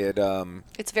like,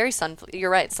 It's very you're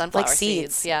right, sunflower Like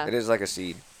seeds. seeds. Yeah. it is like a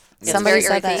seed. It's Somebody very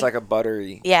said earthy. that. It's like a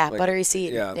buttery. Yeah, like- buttery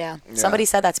seed. Yeah. Somebody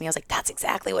said that to me. I was like, that's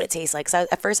exactly what it tastes like. So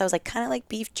at first I was like, kind of like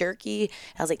beef jerky.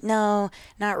 I was like, no,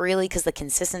 not really, because the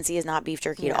consistency is not beef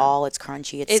jerky at all. It's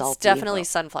crunchy. It's salty. definitely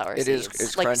sunflower It is- seeds.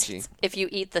 it's like, crunchy. If you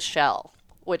eat the shell.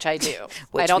 which I do.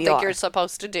 Which I don't we think are. you're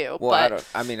supposed to do. Well, but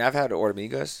I mean, I've had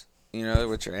hormigas, you know,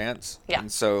 with your ants. Yeah.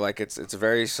 And so, like, it's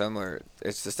very similar.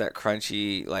 It's just that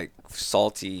crunchy, like,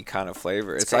 salty kind of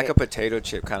flavor. It's like great. a potato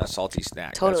chip kind of salty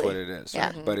snack. Totally. That's what it is.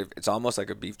 Yeah. But it's almost like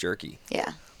a beef jerky.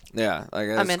 Yeah. Yeah. Like,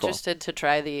 I'm that's cool. interested to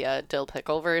try the dill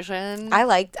pickle version. I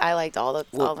liked all the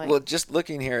Well, just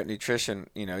looking here at nutrition,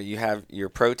 you know, you have your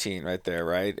protein right there,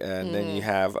 right? And then you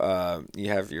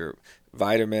have your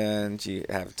vitamins, you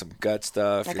have some gut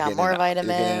stuff. I You're got getting more You're getting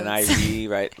an vitamins.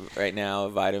 IV right now,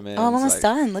 vitamins. Oh, I'm almost like-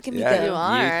 done. Look at me Yeah, go. You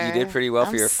are. You did pretty well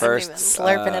for I'm your s- first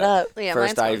slurping it up. Yeah,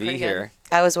 first mine's going IV pretty good. here.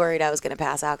 I was worried I was gonna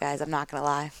pass out, guys. I'm not gonna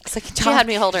lie. It's like, She had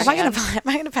me hold her am I hand. am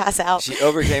I gonna pass out? She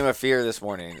overcame a fear this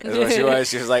morning. Is what she was.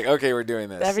 She was like, "Okay, we're doing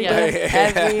this." Every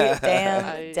Yeah. damn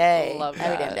I day. love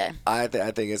Every that. damn day.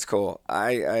 I think it's cool.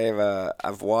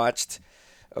 I've watched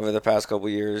over the past couple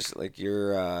years like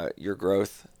your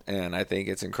growth, and I think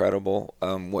it's incredible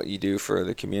what you do for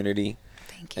the community.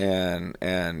 Thank you.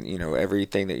 And you know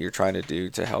everything that you're trying to do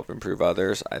to help improve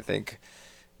others. I think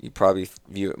you probably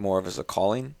view it more of as a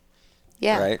calling.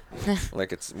 Yeah. Right?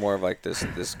 Like it's more of like this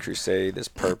crusade, this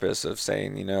purpose of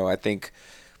saying, you know, I think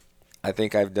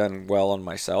I've done well on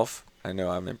myself. I know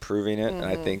I'm improving it, and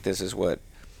I think this is what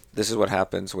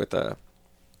happens with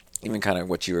even kind of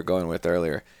what you were going with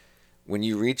earlier. When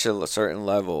you reach a certain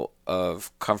level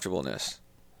of comfortableness,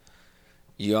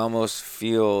 you almost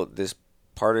feel this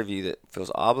part of you that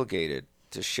feels obligated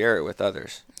to share it with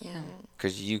others. Yeah.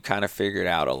 Because you kind of figured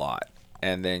out a lot.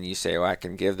 And then you say, well, I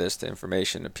can give this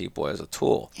information to people as a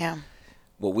tool. Yeah.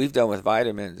 What we've done with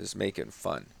vitamins is make it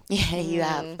fun, Yeah, you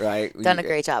have. right? Done a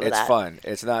great job of it's that. fun.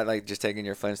 It's not like just taking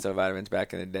your Flintstone vitamins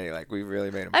back in the day. Like, we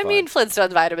really made them I fun. mean, Flintstone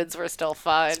vitamins were still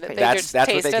fun. They That's- just that's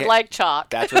what they tasted get- like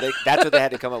chalk. That's what they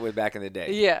had to come up with back in the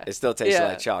day. Yeah. It still tastes Yeah.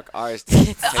 like chalk. Ours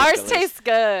tastes Ours delicious. tastes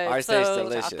good. Ours so tastes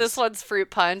delicious. This one's fruit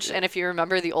punch, and if you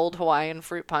remember the old Hawaiian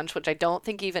fruit punch, which I don't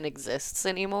think even exists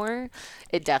anymore,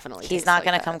 it definitely. He's tastes not like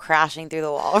gonna that. come crashing through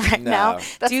the wall right No. now.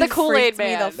 That's Dude the Kool-Aid freaks me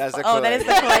Man. That's the Oh, that is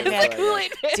the Kool-Aid Kool-Aid Man. Man. That's the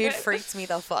Kool-Aid Man. Dude freaks me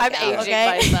the fuck I'm out. aging Okay.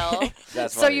 myself.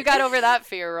 That's So funny. you got over that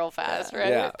fear real fast, right?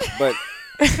 Yeah, but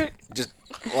just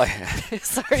like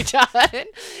Sorry, John.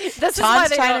 This is why John's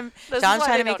they trying don't- to this is John's why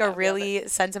trying they to make don't a have really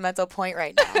sentimental point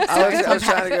right now. I was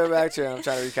trying to go back to it. I'm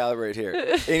trying to recalibrate here.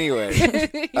 Anyway, He's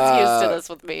used to this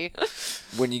with me.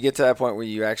 when you get to that point where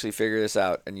you actually figure this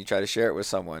out and you try to share it with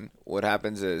someone, what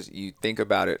happens is you think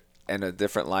about it in a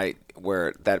different light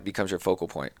where that becomes your focal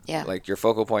point. Yeah. Like your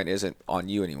focal point isn't on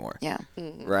you anymore. Yeah.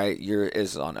 Right?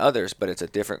 Is on others, but it's a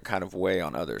different kind of way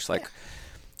on others. Like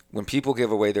when people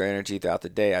give away their energy throughout the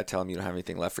day, I tell them you don't have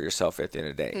anything left for yourself at the end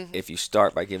of the day. If you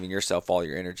start by giving yourself all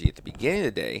your energy at the beginning of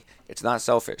the day, it's not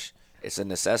selfish. It's a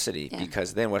necessity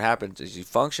because then what happens is you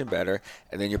function better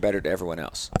and then you're better to everyone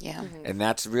else. Yeah. And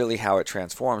that's really how it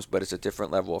transforms, but it's a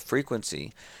different level of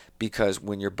frequency because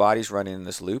when your body's running in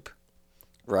this loop,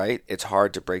 right, it's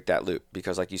hard to break that loop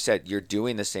because like you said, you're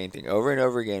doing the same thing over and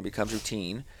over again, it becomes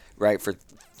routine, right?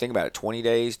 Think about it, 20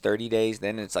 days, 30 days,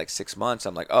 then it's like 6 months.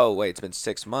 I'm like, oh, wait, it's been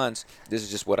 6 months. This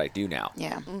is just what I do now.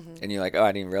 Yeah. And you're like, oh,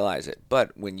 I didn't realize it.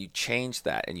 But when you change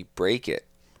that and you break it,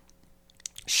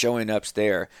 showing up's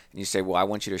there, and you say, well, I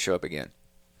want you to show up again.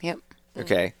 Yep.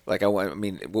 Okay. Like, I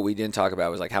mean, what we didn't talk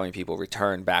about was like how many people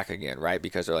return back again, right?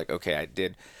 Because they're like, okay, I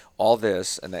did all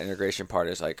this. And the integration part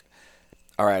is like,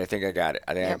 all right, I think I got it.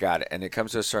 I think I got it. And it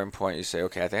comes to a certain point, you say,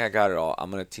 okay, I think I got it all.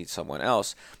 I'm going to teach someone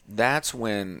else. That's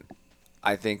when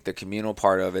I think the communal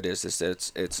part of it is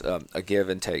it's a give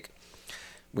and take.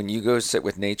 When you go sit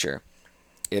with nature,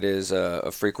 it is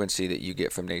a frequency that you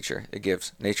get from nature. It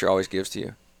gives. Nature always gives to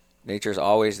you. Nature's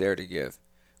always there to give.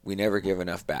 We never give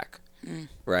enough back,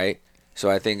 right? So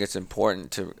I think it's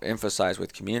important to emphasize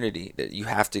with community that you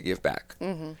have to give back.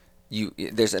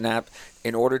 There's an app.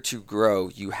 In order to grow,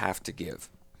 you have to give,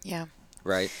 Yeah.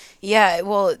 right? Yeah,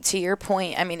 well, to your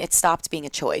point, I mean, it stopped being a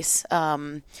choice.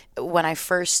 When I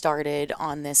first started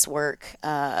on this work,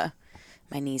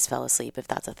 my knees fell asleep, if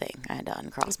that's a thing. I had to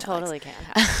uncross my legs. Totally can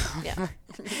happen. Yeah.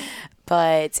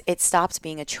 But it stopped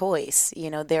being a choice. You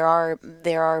know, there are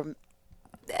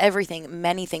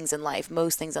many things in life,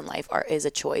 most things in life is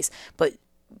a choice.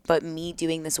 But me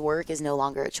doing this work is no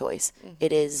longer a choice.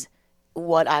 It is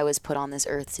what I was put on this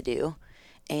earth to do.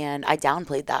 And I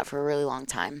downplayed that for a really long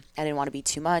time. I didn't want to be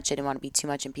too much. I didn't want to be too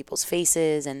much in people's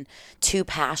faces and too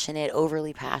passionate,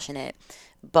 overly passionate.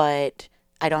 But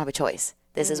I don't have a choice.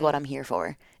 This is what I'm here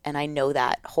for. And I know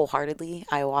that wholeheartedly.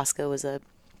 Ayahuasca was a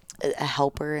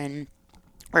helper in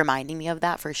reminding me of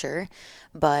that for sure.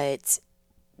 But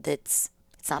it's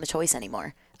not a choice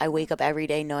anymore. I wake up every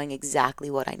day knowing exactly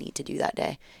what I need to do that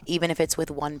day. Even if it's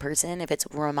with one person, if it's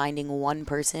reminding one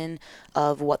person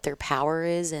of what their power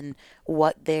is and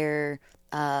what their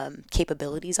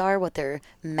capabilities are, what their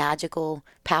magical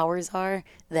powers are,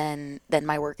 then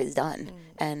my work is done.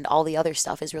 And all the other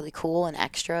stuff is really cool and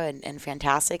extra and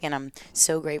fantastic. And I'm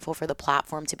so grateful for the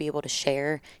platform to be able to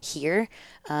share here.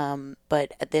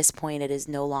 But at this point, it is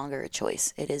no longer a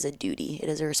choice. It is a duty. It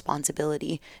is a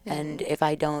responsibility. And if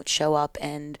I don't show up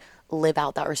and live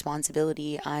out that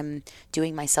responsibility, I'm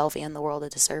doing myself and the world a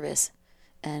disservice.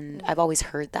 And I've always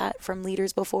heard that from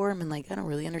leaders before. I'm like, I don't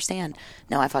really understand.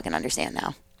 No, I fucking understand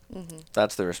now.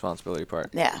 That's the responsibility part.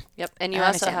 Yeah. Yep. And you I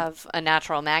also understand. have a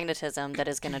natural magnetism that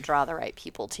is going to draw the right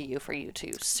people to you for you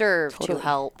to serve, Totally. to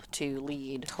help, to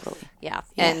lead. Totally. Yeah.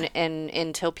 Yeah. And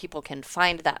until people can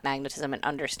find that magnetism and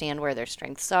understand where their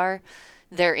strengths are,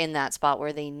 they're in that spot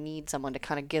where they need someone to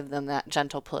kind of give them that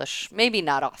gentle push. Maybe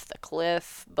not off the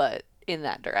cliff, but in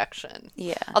that direction.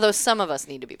 Yeah. Although some of us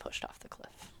need to be pushed off the cliff.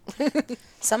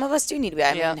 Some of us do need to be.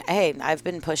 I Yeah. mean, hey, I've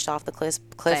been pushed off the cliff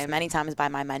Same. many times by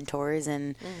my mentors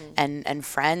and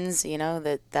friends, you know,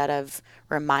 that have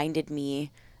reminded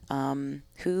me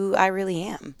who I really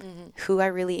am,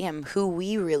 who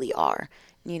we really are.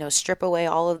 You know, strip away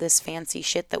all of this fancy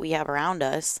shit that we have around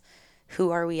us.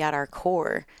 Who are we at our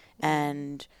core?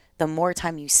 And the more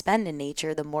time you spend in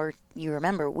nature, the more you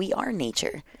remember we are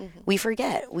nature. We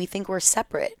forget. We think we're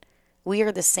separate. We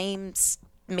are the same,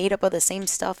 made up of the same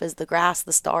stuff as the grass,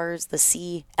 the stars, the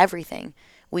sea, everything.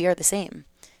 We are the same.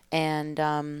 And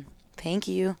thank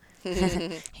you.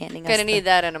 Handing us Gonna need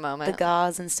that in a moment. the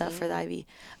gauze and stuff for the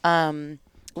IV.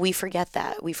 We forget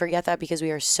that. We forget that because we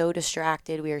are so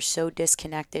distracted. We are so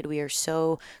disconnected. We are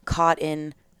so caught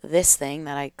in this thing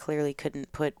that I clearly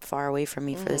couldn't put far away from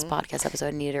me for this podcast episode.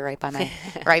 I needed it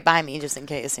right by me, just in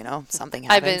case, you know, something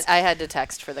happens. I had to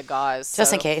text for the gauze.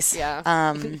 Just in so, case.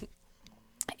 Yeah.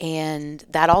 And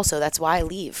that's why I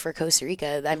leave for Costa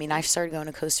Rica. I mean, I started going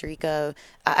to Costa Rica.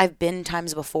 I've been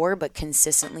times before, but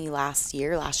consistently last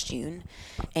June.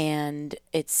 And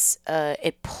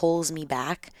it pulls me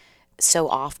back so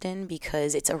often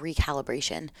because it's a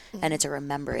recalibration and it's a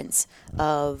remembrance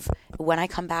of when I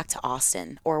come back to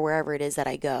Austin or wherever it is that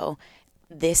I go,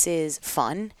 this is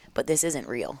fun, but this isn't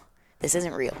real. This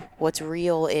isn't real. What's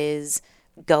real is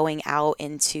going out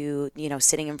into, you know,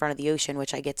 sitting in front of the ocean,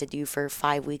 which I get to do for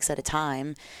 5 weeks at a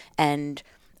time, and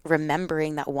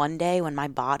remembering that one day when my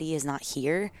body is not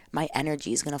here, my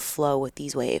energy is going to flow with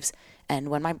these waves. And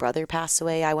when my brother passed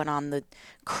away, I went on the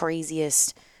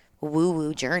craziest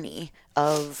woo-woo journey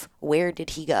of where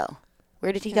did he go?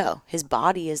 Where did he go? His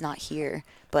body is not here,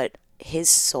 but his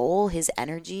soul, his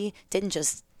energy didn't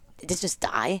just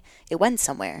die. It went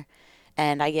somewhere.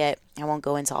 And I won't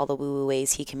go into all the woo-woo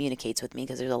ways he communicates with me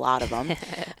because there's a lot of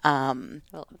them.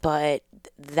 But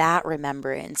that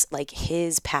remembrance, like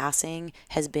his passing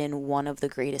has been one of the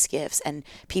greatest gifts. And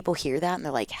people hear that and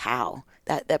they're like, how?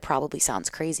 That probably sounds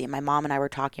crazy. And my mom and I were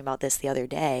talking about this the other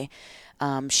day.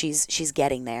 She's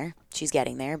getting there. She's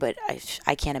getting there, but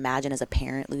I can't imagine as a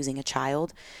parent losing a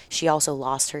child. She also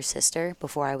lost her sister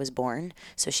before I was born.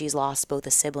 So she's lost both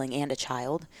a sibling and a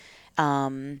child.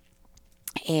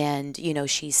 And, you know,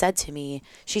 she said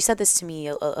this to me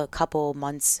a couple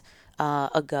months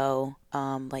ago,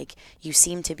 like, you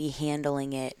seem to be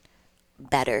handling it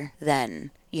better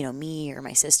than, you know, me or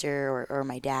my sister or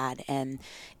my dad. And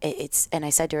and I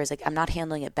said to her, I was like, I'm not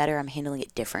handling it better, I'm handling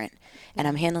it different. And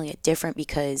I'm handling it different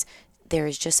because there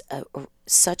is just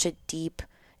such a deep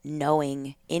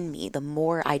knowing in me. The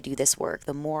more I do this work,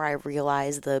 the more I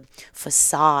realize the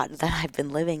facade that I've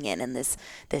been living in and this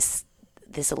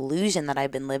illusion that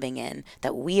I've been living in,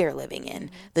 that we are living in,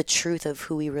 the truth of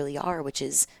who we really are, which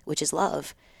is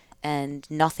love. And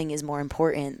nothing is more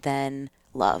important than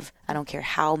love. I don't care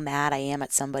how mad I am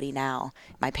at somebody now,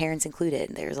 my parents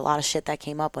included. There's a lot of shit that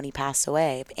came up when he passed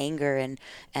away, anger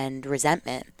and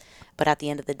resentment. But at the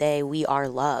end of the day, we are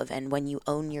love. And when you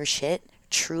own your shit,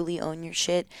 truly own your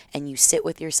shit, and you sit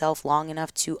with yourself long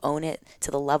enough to own it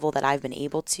to the level that I've been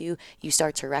able to, you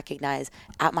start to recognize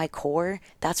at my core,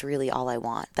 that's really all I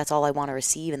want. That's all I want to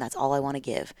receive, and that's all I want to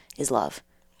give is love.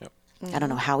 I don't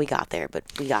know how we got there, but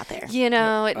we got there. You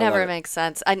know, it I never love it. makes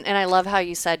sense. And I love how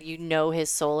you said, you know, his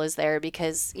soul is there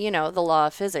because, you know, the law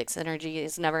of physics, energy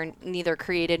is neither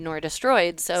created nor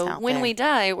destroyed. So out when there. we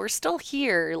die, we're still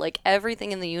here. Like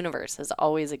everything in the universe has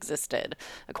always existed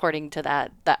according to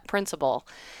that principle.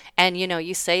 And, you know,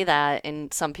 you say that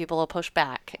and some people will push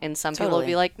back and some people will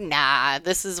Totally. be like, nah,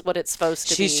 this is what it's supposed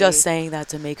to be. She's just saying that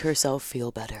to make herself feel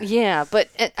better. Yeah, but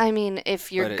I mean,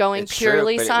 if you're But going it's true,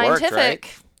 purely but it worked, scientific,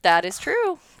 right? that is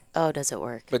true. Oh, does it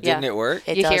work? But didn't it work?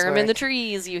 It you does hear them in the work.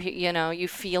 trees. You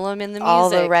feel them in the music. All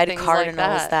the red things cardinals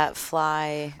like that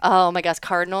fly. Oh my gosh,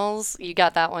 cardinals! You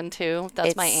got that one too.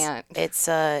 That's my aunt.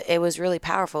 It was really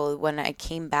powerful when I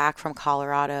came back from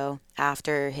Colorado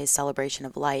after his celebration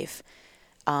of life.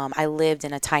 I lived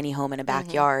in a tiny home in a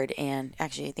backyard, and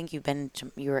actually, I think did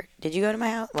you go to my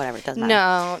house? Whatever, it doesn't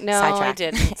matter. No, I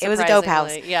didn't. It was a dope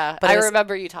house. surprisingly. Yeah, but I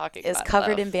remember you talking It's about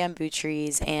covered it, in bamboo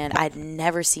trees, and I'd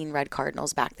never seen red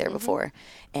cardinals back there before.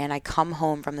 And I come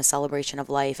home from the celebration of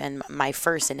life, and my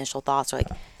first initial thoughts were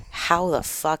like, how the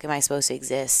fuck am I supposed to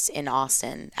exist in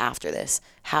Austin after this?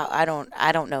 How I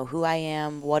don't know who I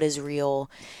am, what is real.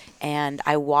 And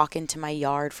I walk into my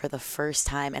yard for the first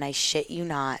time, and I shit you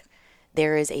not,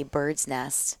 there is a bird's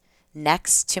nest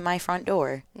next to my front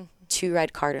door. 2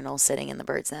 red cardinals sitting in the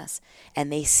bird's nest,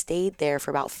 and they stayed there for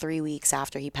about 3 weeks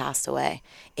after he passed away.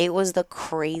 It was the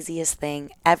craziest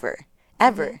thing ever.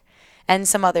 And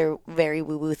some other very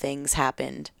woo-woo things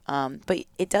happened, but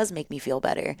it does make me feel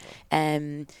better.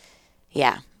 And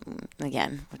yeah,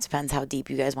 again, it depends how deep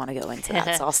you guys want to go into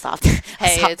that, so I'll stop. Hey,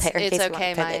 I'll stop there in it's case you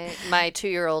okay. wanna pivot. My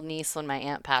 2-year-old niece, when my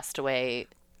aunt passed away,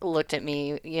 looked at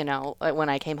me, when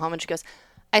I came home, and she goes,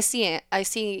 I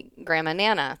see Grandma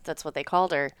Nana. That's what they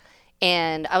called her.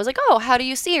 And I was like, oh, how do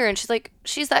you see her? And she's like,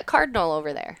 she's that cardinal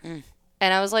over there.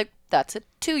 And I was like, that's a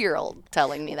 2-year-old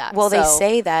telling me that. Well, they So-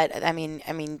 say that. I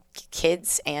mean,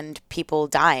 kids and people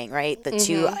dying, right? The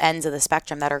 2 ends of the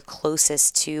spectrum that are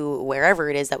closest to wherever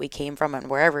it is that we came from and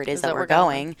wherever it is that we're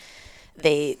going,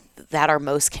 that are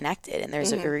most connected. And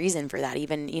there's a reason for that.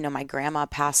 Even, my grandma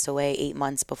passed away 8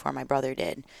 months before my brother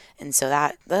did, and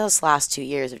so those last 2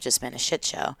 years have just been a shit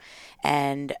show.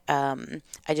 And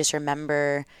I just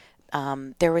remember.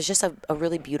 There was just a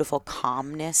really beautiful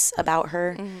calmness about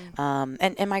her.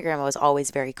 And my grandma was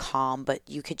always very calm, but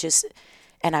you could just,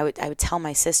 and I would tell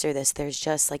my sister this, there's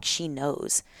just like, she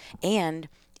knows. And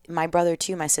my brother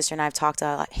too, my sister and I have talked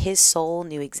about, his soul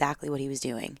knew exactly what he was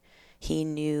doing. He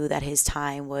knew that his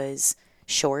time was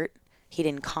short. He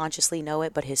didn't consciously know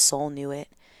it, but his soul knew it.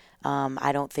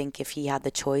 I don't think if he had the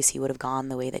choice, he would have gone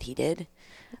the way that he did.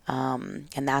 And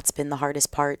that's been the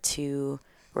hardest part to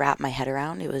wrap my head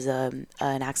around. It was an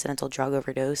accidental drug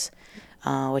overdose,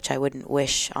 which I wouldn't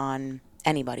wish on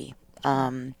anybody.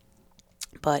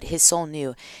 But his soul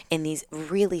knew in these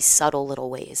really subtle little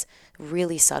ways.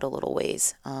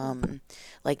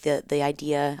 Like the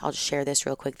idea, I'll just share this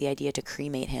real quick, the idea to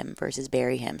cremate him versus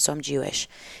bury him. So I'm Jewish,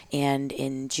 and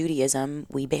in Judaism,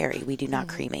 we bury, we do not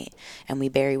cremate, and we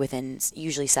bury within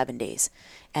usually 7 days.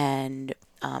 And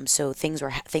so things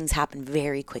happen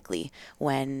very quickly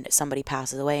when somebody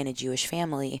passes away in a Jewish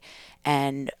family,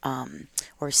 and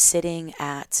we're sitting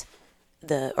at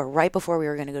right before we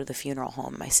were going to go to the funeral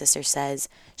home. My sister says,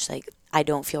 she's like, I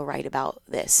don't feel right about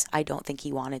this. I don't think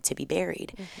he wanted to be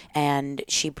buried. And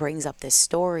she brings up this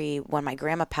story. When my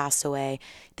grandma passed away,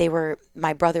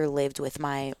 my brother lived with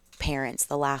my parents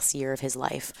the last year of his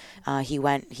life.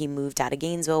 He moved out of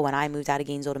Gainesville. When I moved out of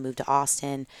Gainesville to move to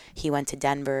Austin, he went to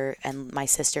Denver, and my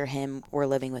sister, him, were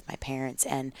living with my parents.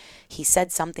 And he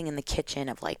said something in the kitchen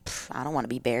of like, I don't want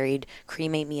to be buried.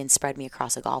 Cremate me and spread me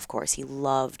across a golf course. He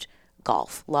loved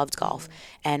golf.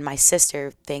 And my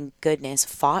sister, thank goodness,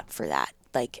 fought for that,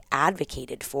 like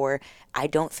advocated for, I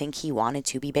don't think he wanted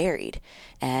to be buried.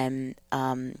 And,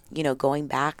 going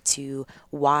back to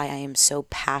why I am so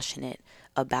passionate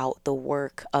about the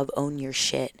work of Own Your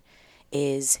Shit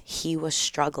is he was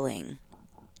struggling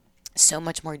so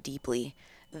much more deeply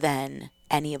than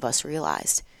any of us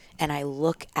realized. And I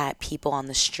look at people on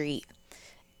the street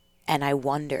and I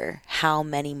wonder how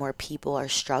many more people are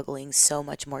struggling so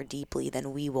much more deeply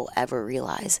than we will ever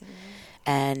realize.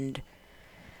 And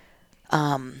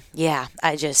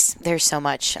there's so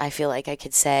much I feel like I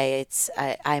could say.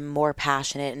 I'm more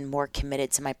passionate and more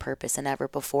committed to my purpose than ever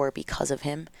before because of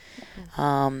him.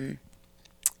 And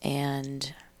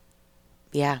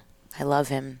yeah, I love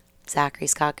him. Zachary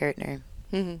Scott Gertner.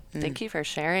 Thank you for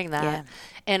sharing that. Yeah.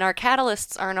 And our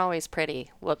catalysts aren't always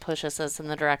pretty. What pushes us in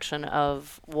the direction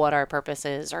of what our purpose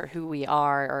is or who we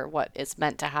are or what is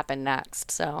meant to happen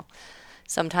next. So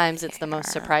sometimes it's the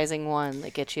most surprising one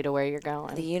that gets you to where you're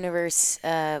going. The universe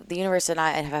and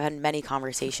I have had many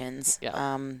conversations.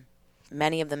 Yeah.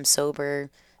 Many of them sober,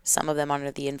 some of them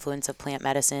under the influence of plant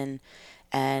medicine.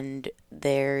 And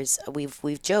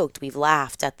we've joked, we've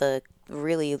laughed at the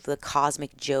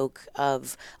cosmic joke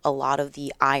of a lot of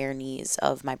the ironies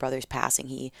of my brother's passing.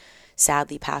 He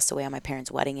sadly passed away on my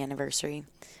parents' wedding anniversary.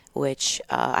 which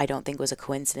I don't think was a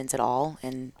coincidence at all.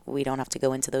 And we don't have to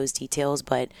go into those details,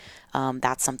 but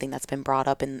that's something that's been brought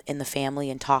up in the family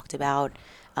and talked about.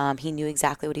 He knew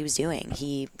exactly what he was doing.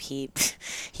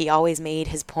 He always made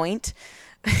his point.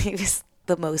 He was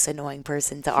the most annoying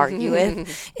person to argue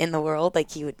with in the world.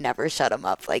 Like, he would never shut him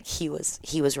up. Like, he was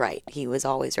right. He was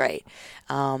always right.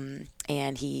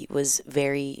 And he was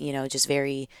very, just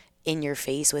very in your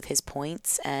face with his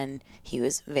points, and he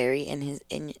was very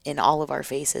in all of our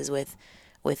faces with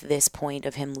this point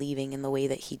of him leaving in the way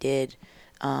that he did.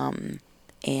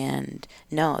 And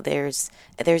no, there's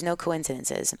no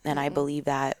coincidences, and I believe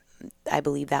that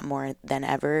more than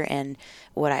ever. And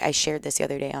what I shared this the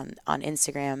other day on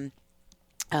Instagram,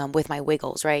 with my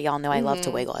wiggles, right? Y'all know I love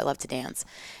to wiggle. I love to dance.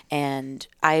 And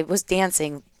I was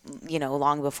dancing,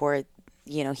 long before,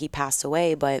 he passed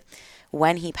away. But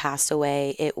when he passed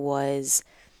away,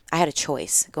 I had a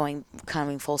choice,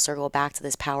 coming full circle back to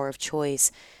this power of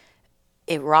choice.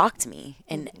 It rocked me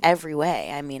in every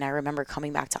way. I mean, I remember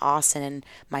coming back to Austin, and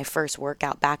my first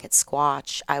workout back at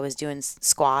Squatch, I was doing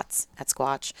squats at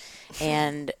Squatch,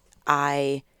 and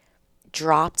I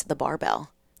dropped the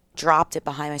barbell. Dropped it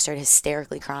behind me. I started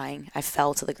hysterically crying. I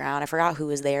fell to the ground. I forgot who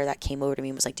was there that came over to me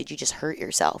and was like, "Did you just hurt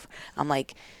yourself?" I'm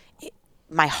like,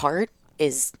 my heart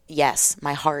is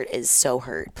so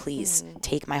hurt. Please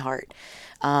take my heart.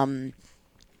 And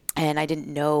I didn't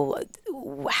know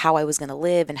how I was going to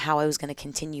live and how I was going to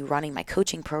continue running my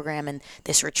coaching program and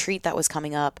this retreat that was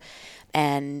coming up.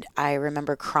 And I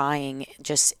remember crying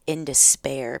just in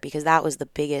despair, because that was the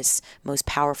biggest, most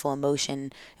powerful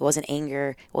emotion. It wasn't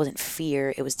anger, it wasn't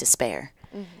fear, it was despair.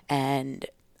 And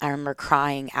I remember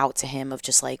crying out to him of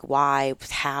just like, why,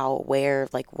 how, where,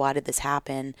 like, why did this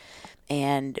happen?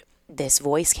 And this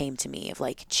voice came to me of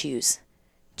like, choose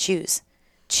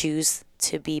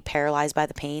to be paralyzed by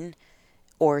the pain,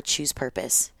 or choose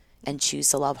purpose and choose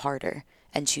to love harder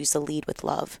and choose to lead with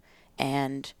love.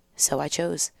 And so I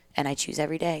chose. And I choose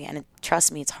every day. And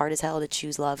trust me, it's hard as hell to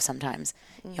choose love sometimes.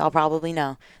 Y'all probably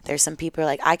know. There's some people who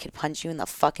are like, I could punch you in the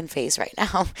fucking face right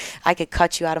now. I could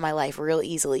cut you out of my life real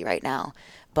easily right now.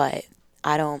 But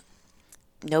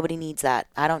nobody needs that.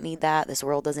 I don't need that. This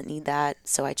world doesn't need that.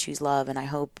 So I choose love. And I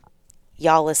hope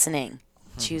y'all listening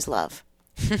choose love.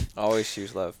 Always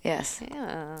choose love. Yes.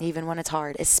 Yeah. Even when it's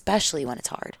hard, especially when it's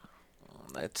hard.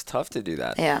 It's tough to do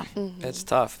that. Yeah. It's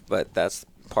tough, but that's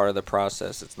part of the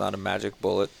process. It's not a magic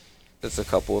bullet. It's a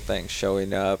couple of things: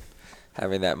 showing up,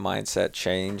 having that mindset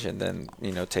change, and then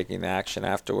taking action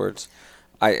afterwards.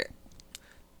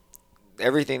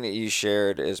 Everything that you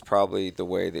shared is probably the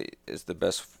way that is the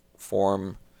best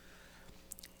form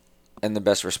and the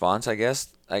best response, I guess.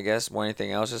 More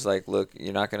anything else is like, look,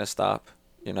 you're not going to stop.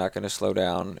 You're not going to slow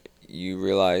down. You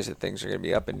realize that things are going to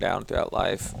be up and down throughout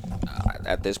life.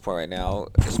 At this point right now,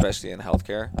 especially in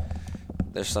healthcare,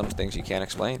 there's some things you can't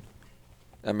explain.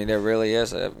 I mean, there really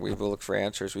is. We will look for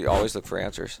answers. We always look for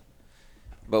answers.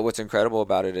 But what's incredible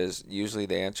about it is usually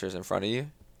the answer is in front of you.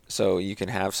 So you can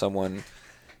have someone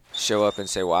show up and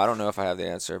say, well, I don't know if I have the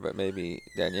answer, but maybe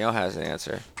Danielle has the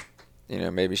answer.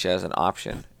 Maybe she has an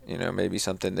option. Maybe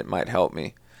something that might help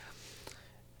me.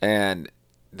 And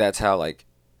that's how, like,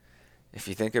 if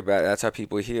you think about it, that's how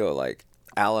people heal. Like,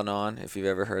 Al-Anon, if you've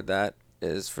ever heard that,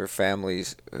 is for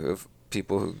families of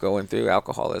people who are going through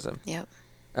alcoholism. Yep.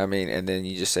 I mean, and then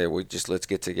you just say, well, let's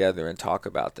get together and talk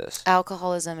about this.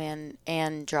 Alcoholism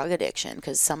and drug addiction,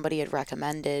 because somebody had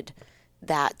recommended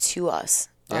that to us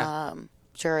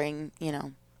during,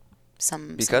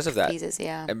 some because of that phases,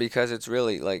 yeah. And because it's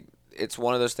really like, it's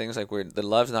one of those things like where the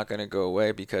love's not going to go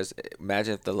away, because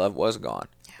imagine if the love was gone,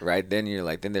 right? Then you're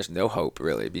like, then there's no hope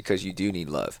really, because you do need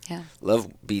love. Yeah.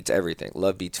 Love beats everything.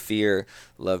 Love beats fear.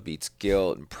 Love beats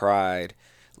guilt and pride.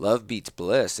 Love beats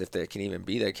bliss, if that can even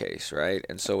be the case, right?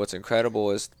 And so what's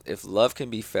incredible is if love can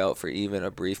be felt for even a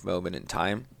brief moment in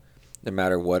time, no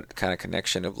matter what kind of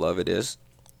connection of love it is,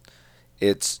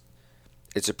 it's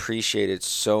appreciated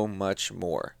so much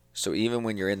more. So even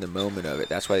when you're in the moment of it,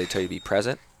 that's why they tell you to be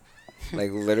present.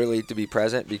 Like, literally to be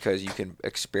present, because you can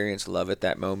experience love at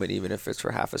that moment, even if it's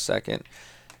for half a second.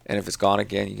 And if it's gone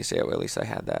again, you can say, oh, well, at least I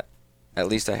had that. At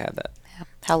least I had that. Yeah.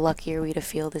 How lucky are we to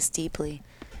feel this deeply?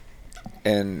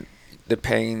 And the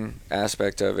pain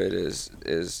aspect of it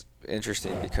is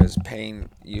interesting, because pain,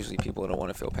 usually people don't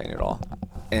want to feel pain at all.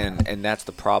 And that's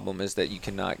the problem, is that you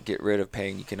cannot get rid of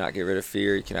pain. You cannot get rid of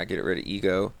fear. You cannot get rid of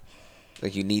ego.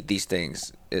 Like, you need these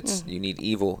things. You need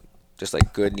evil, just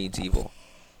like good needs evil.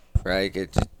 Right?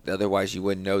 Otherwise, you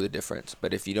wouldn't know the difference.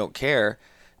 But if you don't care,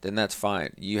 then that's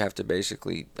fine. You have to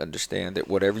basically understand that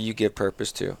whatever you give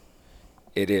purpose to,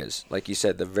 It is. Like you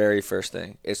said, the very first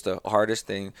thing. It's the hardest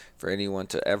thing for anyone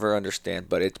to ever understand,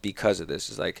 but it's because of this.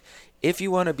 It's like, if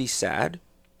you want to be sad,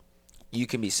 you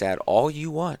can be sad all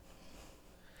you want.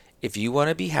 If you want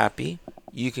to be happy,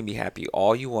 you can be happy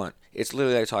all you want. It's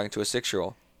literally like talking to a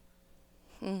 6-year-old.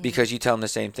 Because you tell them the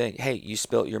same thing. Hey, you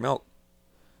spilt your milk.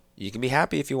 You can be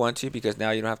happy if you want to, because now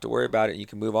you don't have to worry about it and you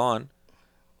can move on.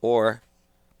 Or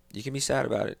you can be sad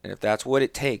about it. And if that's what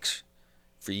it takes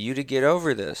for you to get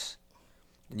over this,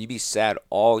 you be sad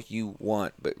all you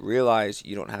want, but realize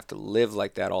you don't have to live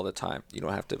like that all the time. You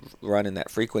don't have to run in that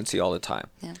frequency all the time.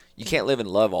 Yeah. You can't live in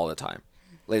love all the time.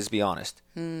 Let's be honest.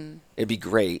 It'd be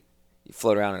great. You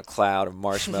float around in a cloud of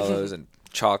marshmallows and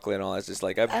chocolate and all that. It's just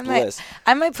like, I'm bliss.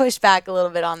 I might push back a little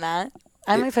bit on that.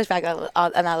 I might push back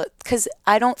on that because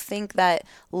I don't think that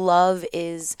love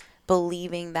is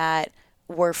believing that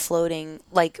we're floating,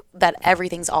 like that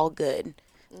everything's all good.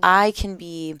 I can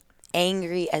be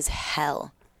angry as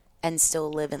hell and still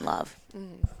live in love.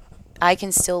 I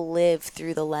can still live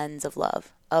through the lens of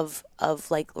love, of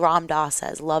like Ram Dass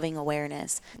says, loving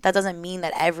awareness. That doesn't mean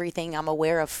that everything I'm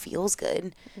aware of feels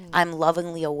good. I'm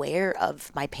lovingly aware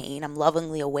of my pain. I'm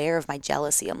lovingly aware of my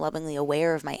jealousy. I'm lovingly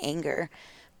aware of my anger,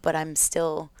 but I'm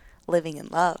still living in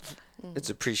love. It's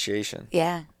appreciation.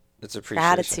 Yeah. It's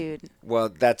appreciation. Gratitude. Well,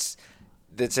 that's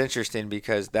interesting,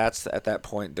 because that's at that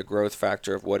point the growth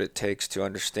factor of what it takes to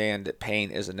understand that pain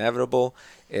is inevitable.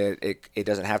 It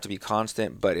doesn't have to be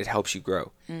constant, but it helps you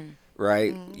grow.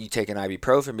 Right? You take an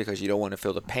ibuprofen because you don't want to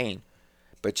feel the pain,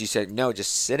 but you said no,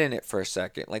 just sit in it for a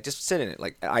second. Like, just sit in it,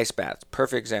 like ice baths.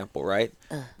 Perfect example, right?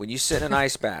 When you sit in an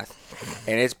ice bath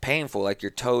and it's painful, like your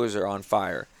toes are on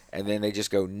fire, and then they just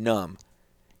go numb,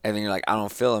 and then you're like, I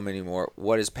don't feel them anymore.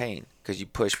 What is pain? Because you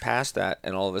push past that,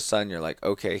 and all of a sudden you're like,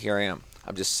 okay, here I am.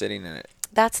 I'm just sitting in it.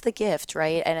 That's the gift,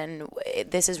 right? And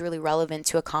this is really relevant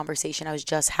to a conversation I was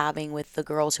just having with the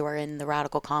girls who are in the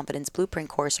Radical Confidence Blueprint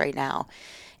course right now.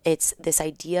 It's this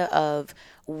idea of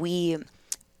we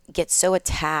get so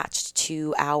attached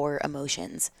to our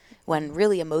emotions when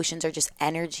really emotions are just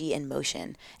energy in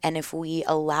motion. And if we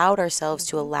allowed ourselves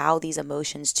to allow these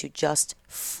emotions to just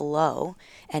flow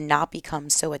and not become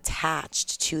so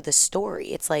attached to the story,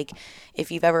 it's like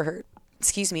if you've ever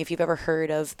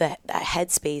heard of the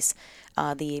Headspace,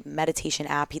 the meditation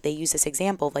app, they use this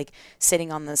example of like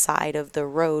sitting on the side of the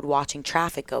road watching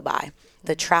traffic go by.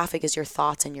 The traffic is your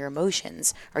thoughts and your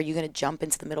emotions. Are you going to jump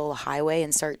into the middle of the highway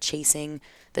and start chasing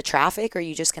the traffic, or are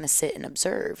you just going to sit and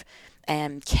observe?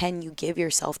 And can you give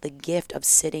yourself the gift of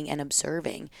sitting and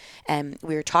observing? And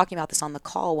we were talking about this on the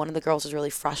call. One of the girls was really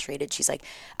frustrated. She's like,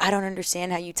 I don't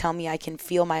understand how you tell me I can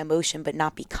feel my emotion but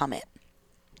not become it.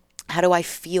 How do I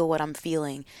feel what I'm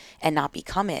feeling and not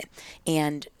become it?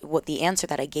 And what the answer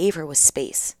that I gave her was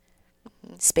space.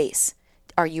 Space.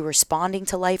 Are you responding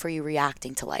to life or are you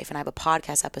reacting to life? And I have a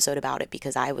podcast episode about it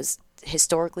because I was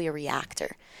historically a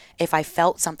reactor. If I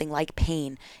felt something like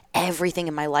pain, everything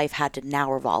in my life had to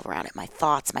now revolve around it. My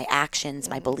thoughts, my actions,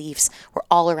 my beliefs were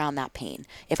all around that pain.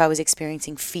 If I was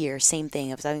experiencing fear, same thing.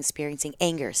 If I was experiencing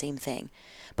anger, same thing.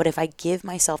 But if I give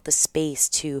myself the space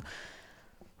to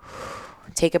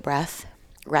take a breath,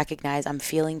 recognize I'm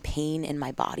feeling pain in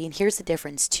my body. And here's the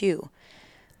difference too.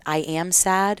 I am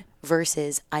sad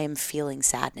versus I am feeling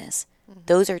sadness.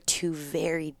 Those are two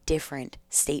very different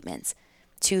statements.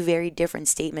 Two very different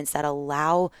statements that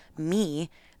allow me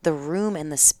the room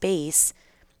and the space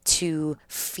to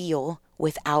feel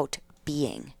without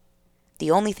being. The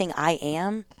only thing I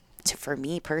am, for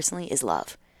me personally, is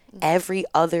love. Every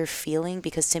other feeling,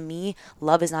 because to me,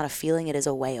 love is not a feeling, it is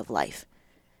a way of life.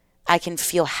 I can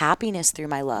feel happiness through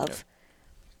my love.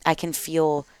 I can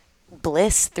feel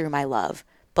bliss through my love.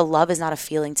 But love is not a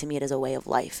feeling to me, it is a way of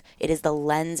life. It is the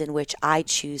lens in which I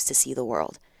choose to see the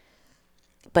world.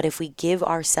 But if we give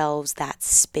ourselves that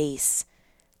space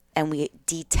and we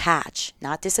detach,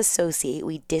 not disassociate,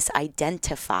 we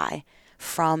disidentify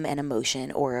from an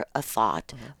emotion or a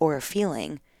thought or a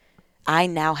feeling, I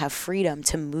now have freedom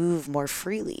to move more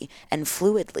freely and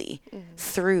fluidly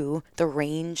through the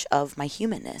range of my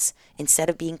humanness instead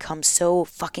of become so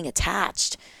fucking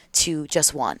attached to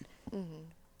just one.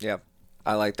 Yeah,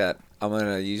 I like that. I'm going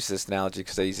to use this analogy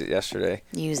because I used it yesterday.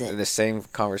 Use it. In the same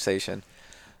conversation.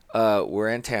 We're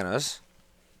antennas,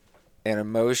 and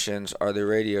emotions are the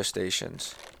radio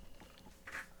stations.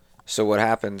 So what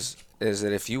happens is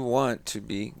that if you want to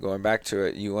be, going back to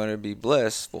it, you want to be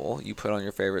blissful, you put on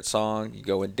your favorite song, you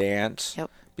go and dance,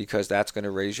 because that's going to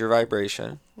raise your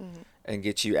vibration and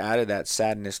get you out of that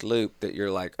sadness loop that you're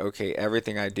like, okay,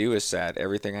 everything I do is sad,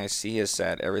 everything I see is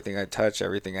sad, everything I touch,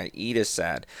 everything I eat is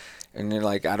sad. And you're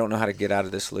like, I don't know how to get out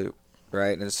of this loop.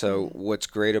 right? And so what's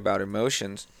great about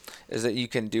emotions is that you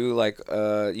can do like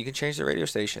you can change the radio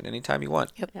station anytime you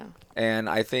want. Yep. Yeah. And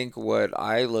I think what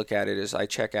I look at it is I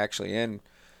check actually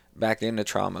back into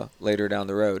trauma later down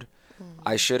the road.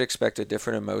 I should expect a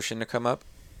different emotion to come up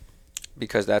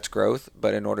because that's growth.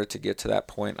 But in order to get to that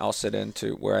point, I'll sit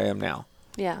into where I am now.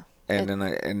 Yeah. And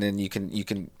then you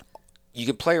can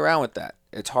play around with that.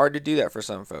 It's hard to do that for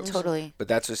some folks. Totally. But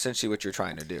that's essentially what you're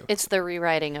trying to do. It's the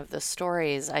rewriting of the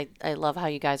stories. I love how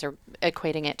you guys are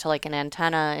equating it to like an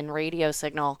antenna and radio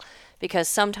signal, because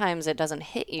sometimes it doesn't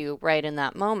hit you right in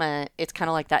that moment. It's kind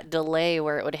of like that delay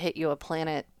where it would hit you a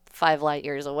planet 5 light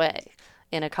years away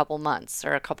in a couple months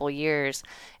or a couple years,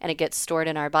 and it gets stored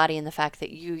in our body. And the fact that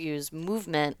you use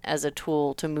movement as a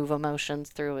tool to move emotions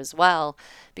through as well,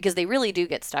 because they really do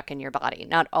get stuck in your body.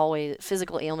 Not always,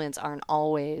 physical ailments aren't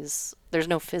always, there's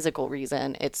no physical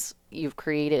reason. It's you've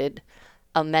created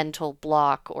a mental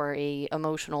block or a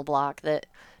emotional block that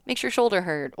makes your shoulder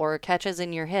hurt or catches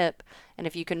in your hip. And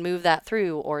if you can move that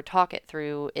through or talk it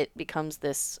through, it becomes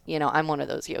this, I'm one of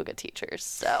those yoga teachers.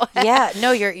 So Yeah,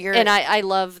 no, you're and I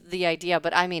love the idea,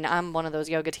 but I mean, I'm one of those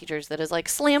yoga teachers that is like,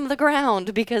 slam the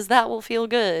ground because that will feel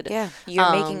good. yeah,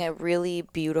 you're making a really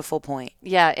beautiful point.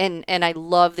 Yeah, and I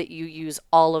love that you use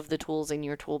all of the tools in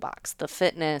your toolbox, the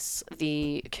fitness,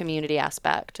 the community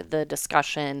aspect, the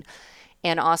discussion,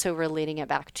 and also relating it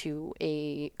back to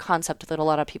a concept that a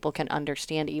lot of people can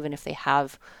understand even if they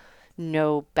have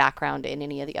no background in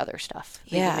any of the other stuff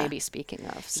that Yeah. you may be speaking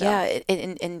of. So. Yeah,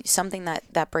 and something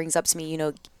that brings up to me,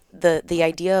 the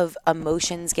idea of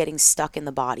emotions getting stuck in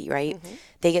the body, right?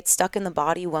 They get stuck in the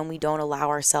body when we don't allow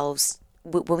ourselves,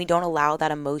 when we don't allow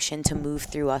that emotion to move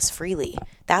through us freely.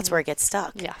 That's where it gets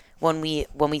stuck. Yeah. When we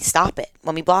stop it,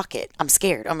 when we block it. I'm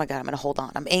scared. Oh my God, I'm going to hold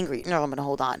on. I'm angry. No, I'm going to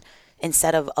hold on.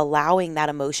 Instead of allowing that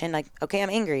emotion, like, okay, I'm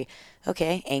angry.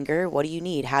 Okay, anger, what do you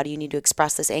need? How do you need to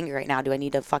express this anger right now? Do I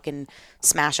need to fucking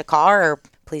smash a car? Or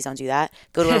please don't do that.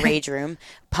 Go to a rage room,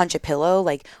 punch a pillow.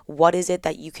 Like, what is it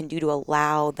that you can do to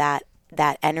allow that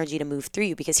energy to move through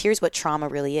you? Because here's what trauma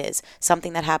really is.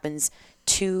 Something that happens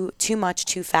too much,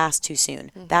 too fast, too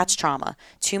soon. That's trauma.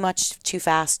 Too much, too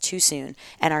fast, too soon.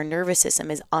 And our nervous system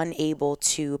is unable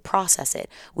to process it.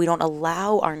 We don't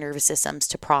allow our nervous systems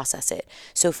to process it.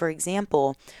 So for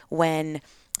example, when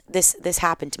this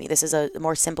happened to me, this is a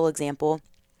more simple example.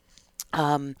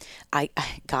 I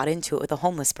got into it with a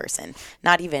homeless person.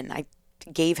 I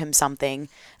gave him something,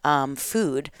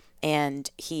 food, and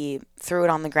he threw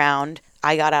it on the ground.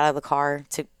 I got out of the car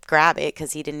to grab it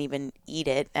because he didn't even eat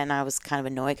it, and I was kind of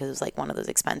annoyed because it was like one of those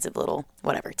expensive little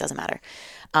whatever, it doesn't matter.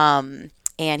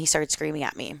 And he started screaming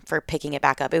at me for picking it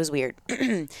back up. It was weird.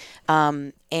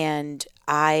 And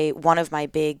one of my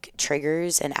big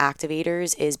triggers and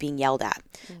activators is being yelled at,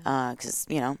 because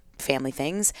family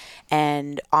things.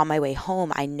 And on my way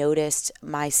home, I noticed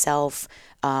myself.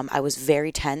 I was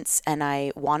very tense and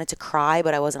I wanted to cry,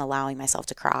 but I wasn't allowing myself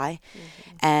to cry.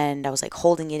 And I was like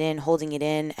holding it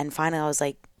in. And finally I was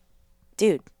like,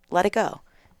 dude, let it go.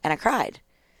 And I cried.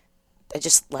 I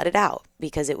just let it out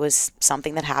because it was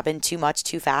something that happened too much,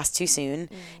 too fast, too soon.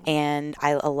 And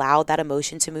I allowed that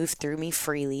emotion to move through me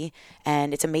freely.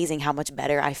 And it's amazing how much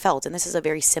better I felt. And this is a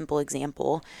very simple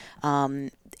example.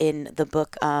 In the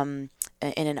book, in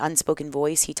An Unspoken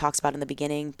Voice, he talks about in the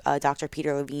beginning, Dr.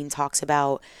 Peter Levine talks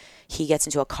about he gets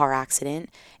into a car accident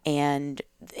and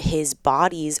his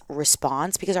body's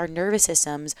response, because our nervous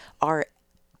systems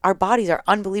our bodies are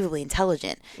unbelievably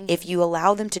intelligent. If you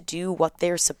allow them to do what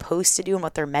they're supposed to do and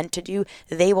what they're meant to do,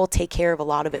 they will take care of a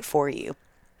lot of it for you.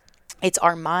 It's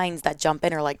our minds that jump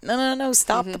in or like, no,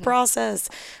 stop the process.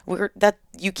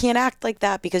 You can't act like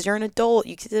that because you're an adult.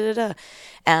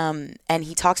 And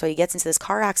he talks about, he gets into this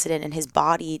car accident and his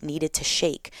body needed to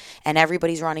shake and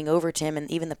everybody's running over to him and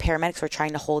even the paramedics were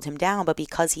trying to hold him down. But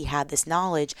because he had this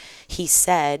knowledge, he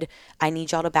said, I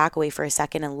need y'all to back away for a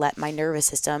second and let my nervous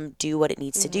system do what it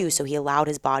needs to do. So he allowed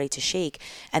his body to shake.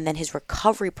 And then his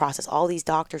recovery process, all these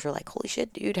doctors were like, holy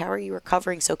shit, dude, how are you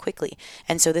recovering so quickly?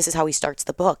 And so this is how he starts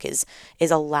the book, is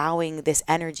allowing this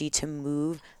energy to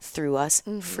move through us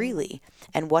freely.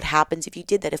 And what happens if you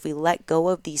did that? If we let go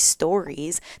of these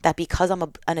stories that because I'm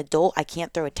an adult, I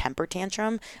can't throw a temper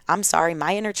tantrum. I'm sorry,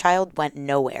 my inner child went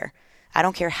nowhere. I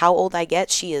don't care how old I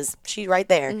get, she's right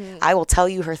there. I will tell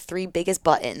you her 3 biggest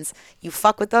buttons. You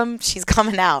fuck with them, she's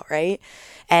coming out, right?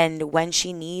 And when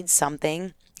she needs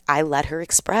something, I let her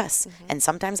express. And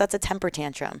sometimes that's a temper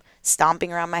tantrum,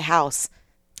 stomping around my house,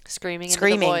 Screaming into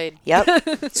the void.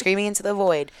 Yep. Screaming into the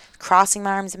void, crossing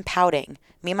my arms and pouting.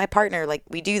 Me and my partner, like,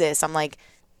 we do this. I'm like,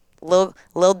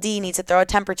 Lil D needs to throw a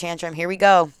temper tantrum. Here we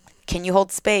go. Can you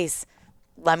hold space?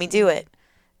 Let me do it.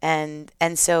 And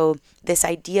so this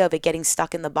idea of it getting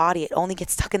stuck in the body, it only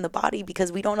gets stuck in the body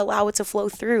because we don't allow it to flow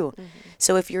through.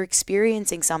 So if you're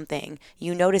experiencing something,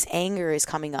 you notice anger is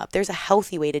coming up. There's a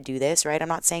healthy way to do this, right? I'm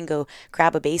not saying go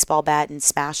grab a baseball bat and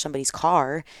smash somebody's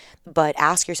car, but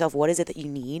ask yourself, what is it that you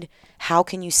need? How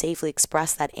can you safely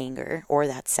express that anger or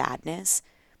that sadness?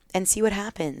 And see what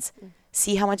happens.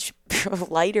 See how much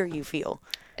lighter you feel.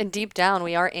 And deep down,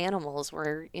 we are animals.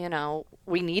 We're,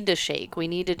 we need to shake. We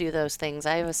need to do those things.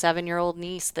 I have a 7-year-old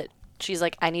niece that she's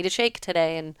like, I need a shake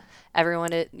today. And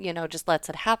everyone, just lets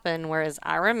it happen. Whereas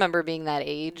I remember being that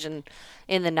age. And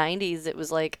in the 90s, it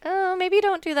was like, oh, maybe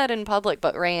don't do that in public.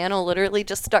 But Rayanne will literally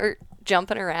just start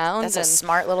jumping around. That's a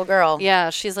smart little girl.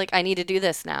 Yeah, she's like, I need to do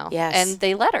this now. Yes. And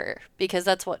they let her because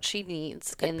that's what she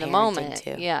needs in the parenting, moment.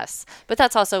 too. Yes. But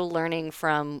that's also learning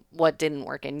from what didn't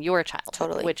work in your childhood,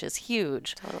 Totally. which is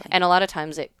huge. Totally. And a lot of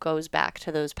times it goes back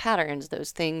to those patterns, those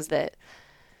things that,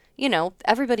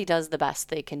 everybody does the best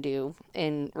they can do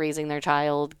in raising their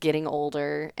child, getting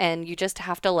older, and you just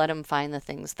have to let them find the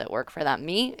things that work for them.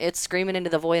 Me, it's screaming into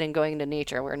the void and going into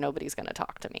nature where nobody's going to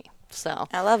talk to me. So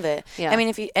I love it. Yeah. I mean,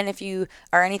 if you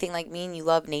are anything like me and you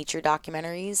love nature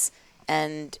documentaries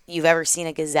and you've ever seen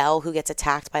a gazelle who gets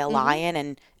attacked by a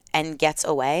lion and gets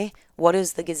away, what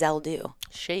does the gazelle do?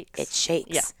 shakes. It shakes.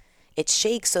 Yeah. It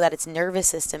shakes so that its nervous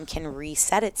system can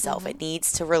reset itself. It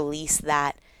needs to release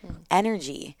that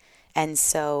energy. And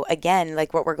so, again,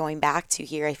 like what we're going back to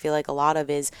here, I feel like a lot of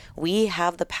is we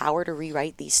have the power to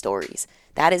rewrite these stories.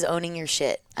 That is owning your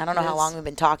shit. I don't know how long we've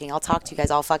been talking. I'll talk to you guys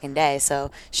all fucking day.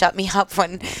 So shut me up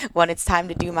when it's time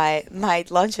to do my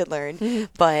lunch and learn.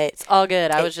 But All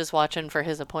good. I was just watching for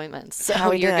his appointments. So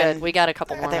How we you're doing? good. We got a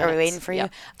couple more are we minutes. waiting for you?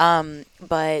 Yeah.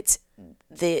 But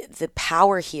the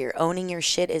power here, owning your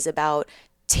shit, is about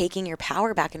taking your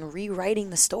power back and rewriting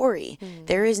the story.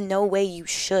 There is no way you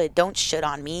should. Don't shit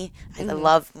on me. I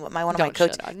love one of my Don't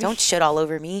coaches. shit on me. Don't shit all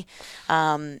over me.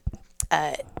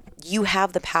 You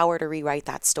have the power to rewrite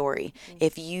that story.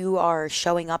 If you are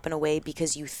showing up in a way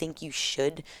because you think you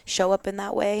should show up in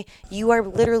that way, you are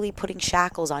literally putting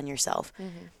shackles on yourself.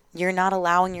 You're not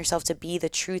allowing yourself to be the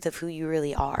truth of who you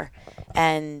really are.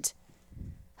 And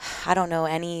I don't know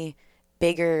any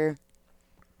bigger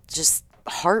just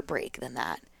heartbreak than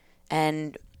that.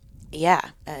 And yeah,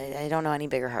 I don't know any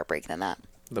bigger heartbreak than that.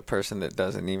 The person that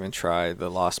doesn't even try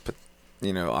the lost,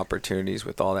 opportunities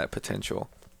with all that potential,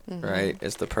 right?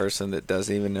 Is the person that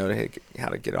doesn't even know how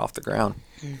to get off the ground,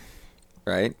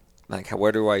 right? Like,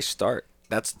 where do I start?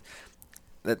 That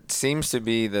seems to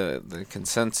be the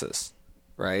consensus,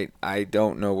 right? I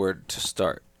don't know where to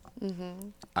start.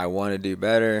 I want to do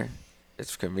better.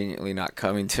 It's conveniently not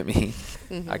coming to me.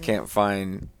 I can't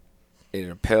find it in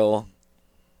a pill.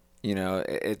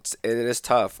 It is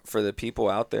tough for the people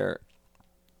out there.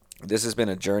 This has been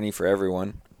a journey for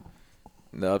everyone.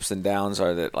 The ups and downs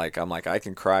are that, I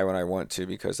can cry when I want to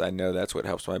because I know that's what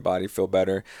helps my body feel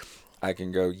better. I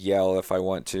can go yell if I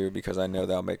want to because I know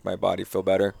that'll make my body feel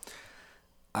better.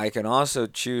 I can also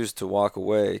choose to walk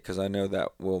away because I know that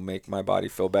will make my body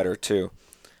feel better too.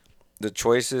 The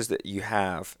choices that you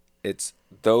have,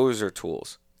 those are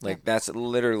tools. That's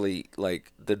literally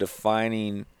the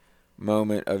defining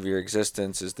moment of your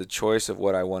existence is the choice of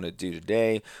what I want to do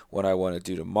today, what I want to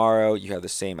do tomorrow. You have the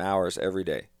same hours every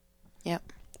day.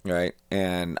 Yep. Right.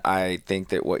 And I think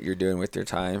that what you're doing with your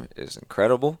time is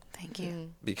incredible. Thank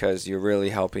you. Because you're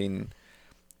really helping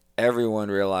everyone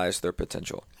realize their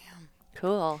potential.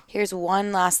 Cool. Here's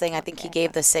one last thing. I think he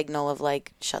gave the signal of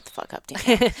shut the fuck up,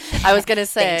 Danielle. I was gonna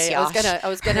say. Thanks, I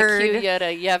was gonna Heard. cue you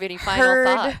to. You have any final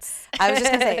thoughts? I was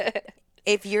just gonna say,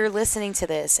 if you're listening to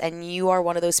this and you are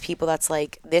one of those people that's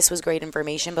like, this was great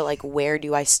information, but where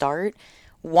do I start?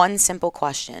 One simple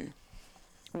question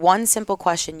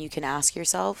you can ask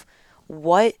yourself: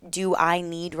 what do I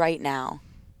need right now?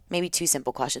 Maybe two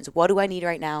simple questions. What do I need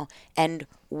right now? And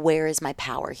where is my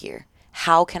power here?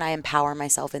 How can I empower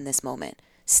myself in this moment?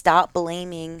 Stop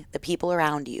blaming the people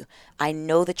around you. I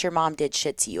know that your mom did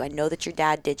shit to you. I know that your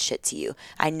dad did shit to you.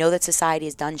 I know that society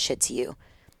has done shit to you.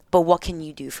 But what can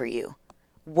you do for you?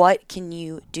 What can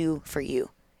you do for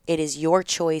you? It is your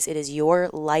choice. It is your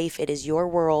life. It is your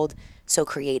world. So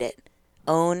create it.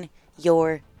 Own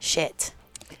your shit.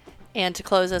 And to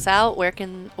close us out, where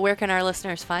can our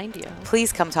listeners find you?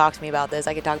 Please come talk to me about this.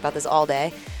 I could talk about this all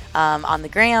day. On the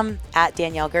gram, at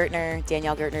Danielle Gertner,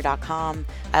 daniellegertner.com.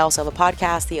 I also have a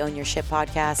podcast, the Own Your Shit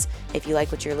podcast. If you like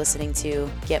what you're listening to,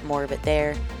 get more of it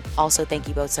there. Also, thank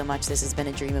you both so much. This has been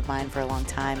a dream of mine for a long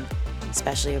time,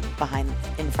 especially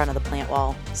in front of the plant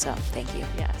wall. So thank you.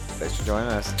 Yes. Thanks for joining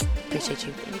us. Appreciate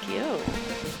you. Thank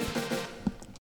you.